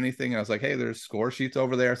paper or anything. And I was like, hey, there's score sheets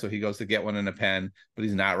over there. So he goes to get one in a pen, but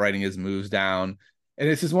he's not writing his moves down. And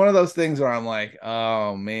it's just one of those things where I'm like,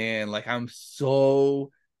 oh man, like I'm so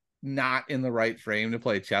not in the right frame to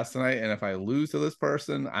play chess tonight. And if I lose to this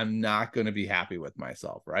person, I'm not going to be happy with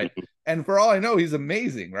myself. Right. And for all I know, he's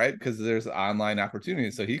amazing, right? Because there's online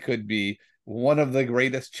opportunities. So he could be one of the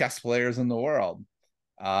greatest chess players in the world.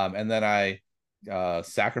 And then I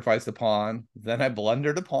sacrificed a pawn. Then I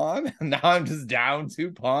blundered a pawn. And now I'm just down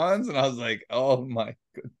 2 pawns. And I was like, oh my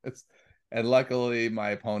goodness. And luckily,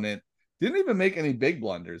 my opponent didn't even make any big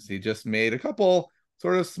blunders. He just made a couple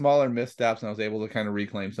sort of smaller missteps, and I was able to kind of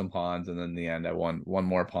reclaim some pawns. And then in the end, I won one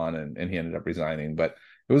more pawn, and he ended up resigning. But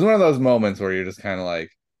it was one of those moments where you're just kind of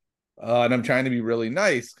like, and I'm trying to be really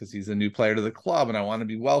nice because he's a new player to the club, and I want to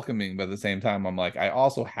be welcoming. But at the same time, I'm like, I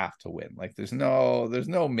also have to win. Like, there's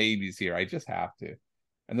no maybes here. I just have to.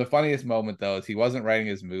 And the funniest moment though is he wasn't writing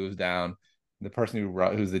his moves down. The person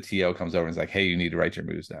who's the TO comes over and is like, "Hey, you need to write your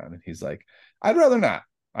moves down." And he's like, "I'd rather not.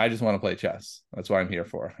 I just want to play chess. That's what I'm here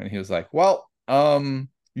for." And he was like, "Well,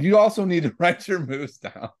 you also need to write your moves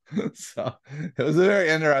down." So it was a very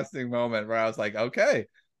interesting moment where I was like, "Okay,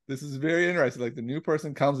 this is very interesting." Like the new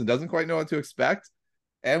person comes and doesn't quite know what to expect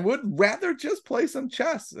and would rather just play some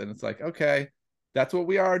chess. And it's like, okay, that's what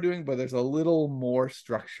we are doing, but there's a little more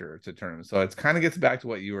structure to terms. So it kind of gets back to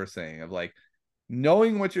what you were saying of like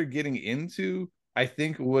knowing what you're getting into, I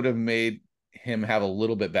think would have made him have a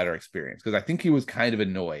little bit better experience because I think he was kind of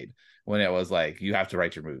annoyed when it was like, you have to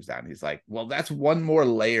write your moves down. He's like, well, that's one more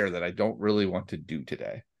layer that I don't really want to do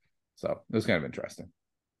today. So it was kind of interesting.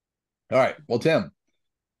 All right. Well, Tim,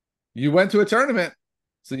 you went to a tournament,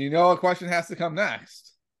 so you know a question has to come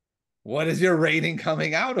next. What is your rating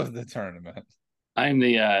coming out of the tournament? I'm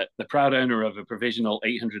the proud owner of a provisional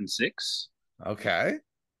 806. Okay.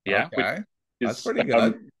 Yeah, which Okay. That's is pretty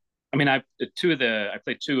good. I mean, I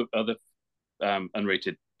played 2 other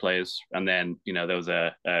unrated players, and then there was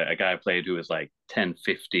a guy I played who was like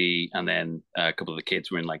 1050, and then a couple of the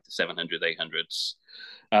kids were in like the 700, 800s.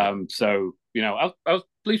 So I was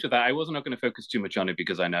pleased with that. I wasn't going to focus too much on it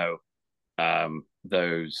because I know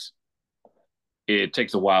those it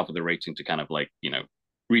takes a while for the rating to kind of like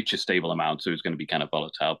reach a stable amount, so it's going to be kind of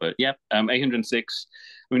volatile. But yeah, 806.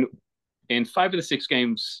 I mean, in 5 of the 6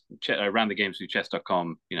 games, I ran the games through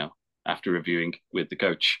chess.com, after reviewing with the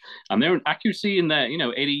coach. And their accuracy in the,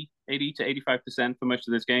 80 to 85% for most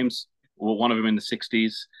of those games. Well, one of them in the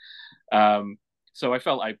 60s. So I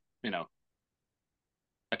felt I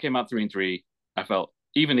came out 3-3. I felt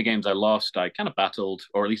even the games I lost, I kind of battled,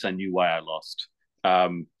 or at least I knew why I lost.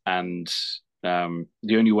 And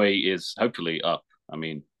the only way is hopefully up. I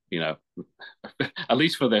mean, at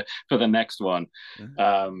least for the next one.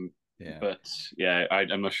 Yeah. But yeah,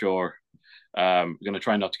 I'm not sure. I'm going to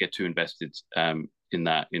try not to get too invested in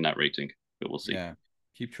that rating, but we'll see. Yeah.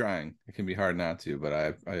 Keep trying. It can be hard not to, but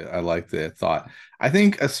I like the thought. I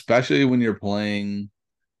think especially when you're playing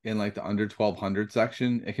in like the under 1200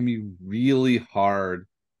 section, it can be really hard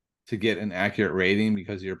to get an accurate rating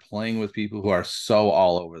because you're playing with people who are so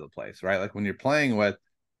all over the place, right? Like when you're playing with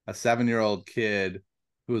a 7-year-old kid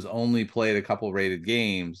who has only played a couple rated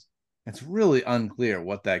games, it's really unclear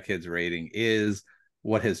what that kid's rating is.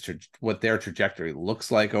 what their trajectory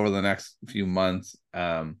looks like over the next few months.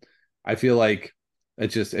 I feel like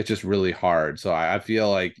it's just really hard. So I feel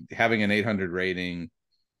like having an 800 rating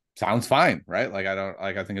sounds fine, right? Like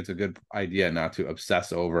I think it's a good idea not to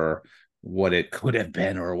obsess over what it could have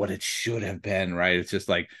been or what it should have been, right? It's just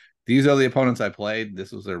like these are the opponents I played,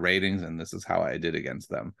 this was their ratings, and this is how I did against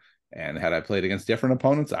them. And had I played against different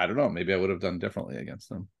opponents, I don't know, maybe I would have done differently against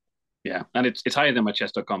them. Yeah, and it's higher than my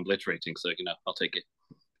chess.com blitz rating, so I'll take it.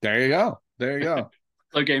 There you go. There you go.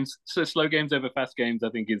 Slow games over fast games, I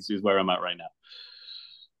think is where I'm at right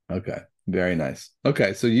now. Okay. Very nice.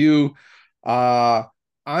 Okay. So you uh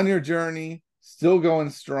on your journey, still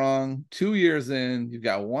going strong, 2 years in, you've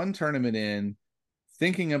got one tournament in,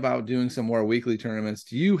 thinking about doing some more weekly tournaments.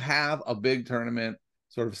 Do you have a big tournament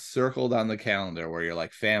sort of circled on the calendar where you're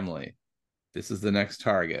like, family, this is the next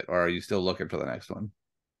target, or are you still looking for the next one?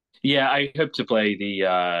 Yeah, I hope to play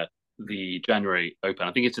the January Open.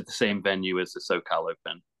 I think it's at the same venue as the SoCal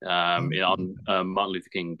Open, on Martin Luther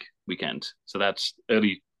King weekend. So that's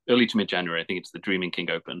early to mid January. I think it's the Dreaming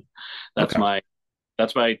King Open. That's Okay. my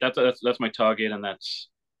that's my target, and that's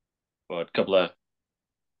what a couple of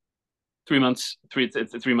 3 months,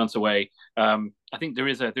 3 months away. I think there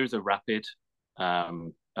is a rapid, a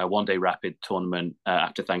 1 day rapid tournament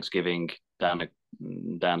after Thanksgiving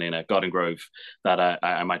down in Garden Grove that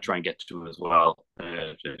I might try and get to as well,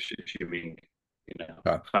 assuming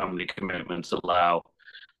Okay. family commitments allow.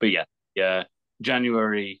 But yeah,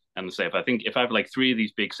 January, and say if I have like three of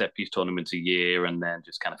these big set piece tournaments a year, and then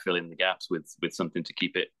just kind of fill in the gaps with something to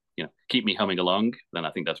keep me humming along, then I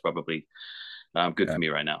think that's probably good Yeah. for me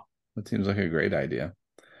right now. That seems like a great idea.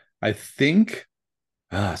 I think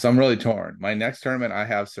so I'm really torn. My next tournament I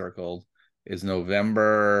have circled is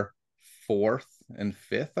November 4th and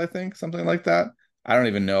 5th, I think, something like that. I don't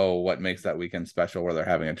even know what makes that weekend special where they're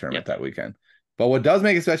having a Yeah, tournament that weekend. But what does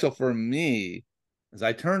make it special for me is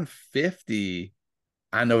I turn 50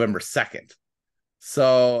 on November 2nd.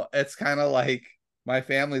 So it's kind of like my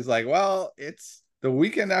family's like, well, it's the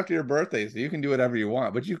weekend after your birthday, so you can do whatever you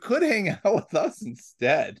want, but you could hang out with us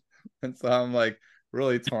instead. And so I'm like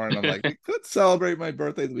really torn. I'm like, we could celebrate my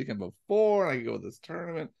birthday the weekend before, and I could go with this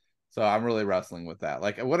tournament. So I'm really wrestling with that.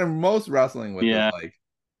 Like, what I'm most wrestling with is yeah. like,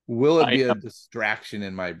 will it I be a distraction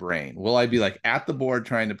in my brain? Will I be like at the board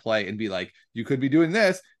trying to play and be like, you could be doing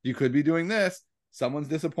this, you could be doing this. Someone's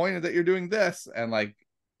disappointed that you're doing this, and like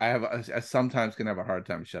I sometimes can have a hard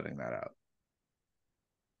time shutting that out.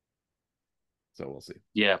 So we'll see.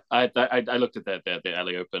 Yeah, I looked at the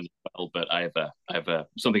LA Open as well, but I have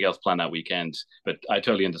something else planned that weekend. But I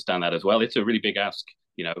totally understand that as well. It's a really big ask.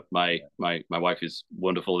 My wife is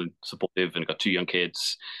wonderful and supportive, and got two young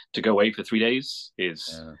kids. To go away for 3 days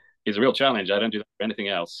Yeah. is a real challenge. I don't do that for anything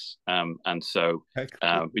else, and so Heck,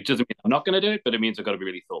 it doesn't mean I'm not going to do it, but it means I've got to be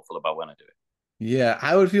really thoughtful about when I do it. yeah,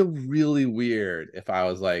 I would feel really weird if I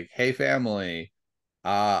was like, "Hey, family,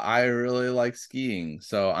 I really like skiing,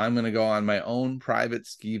 so I'm gonna go on my own private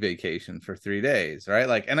ski vacation for 3 days," right?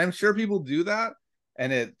 Like, and I'm sure people do that,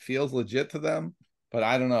 and it feels legit to them. But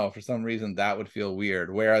I don't know, for some reason that would feel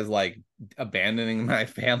weird. Whereas like abandoning my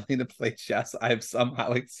family to play chess, I've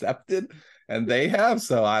somehow accepted, and they have.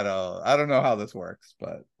 So I don't know how this works,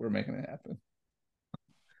 but we're making it happen.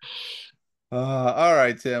 All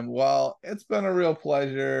right, Tim. Well, it's been a real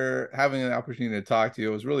pleasure having an opportunity to talk to you.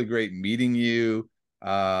 It was really great meeting you.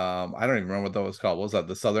 I don't even remember what that was called. What was that,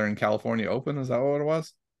 the Southern California Open? Is that what it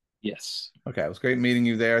was? Yes. Okay, it was great meeting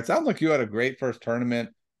you there. It sounds like you had a great first tournament.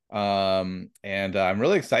 And I'm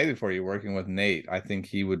really excited for you working with Nate. I think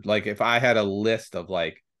he would like if I had a list of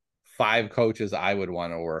like 5 coaches I would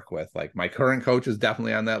want to work with. Like my current coach is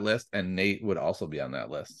definitely on that list, and Nate would also be on that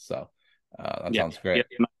list. So that Yeah, sounds yeah. great.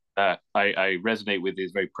 I resonate with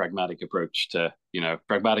his very pragmatic approach to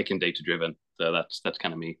pragmatic and data driven. So that's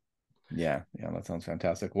kind of me. Yeah, yeah, that sounds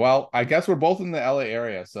fantastic. Well, I guess we're both in the LA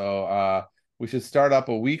area, so we should start up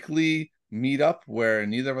a weekly meetup where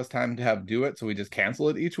neither of us time to have do it, so we just cancel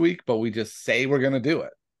it each week, but we just say we're gonna do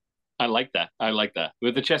it. I like that. I like that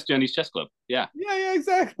with the Chess Journeys Chess Club. Yeah. Yeah, yeah,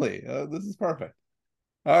 exactly. This is perfect.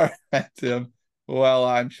 All right, Tim. Well,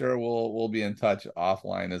 I'm sure we'll be in touch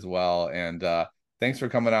offline as well. And thanks for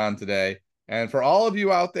coming on today. And for all of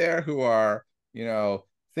you out there who are,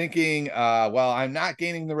 thinking, well, I'm not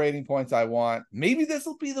gaining the rating points I want. Maybe this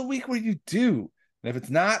will be the week where you do. And if it's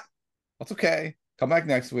not, that's okay. Come back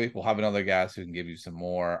next week. We'll have another guest who can give you some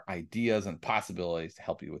more ideas and possibilities to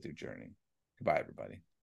help you with your journey. Goodbye, everybody.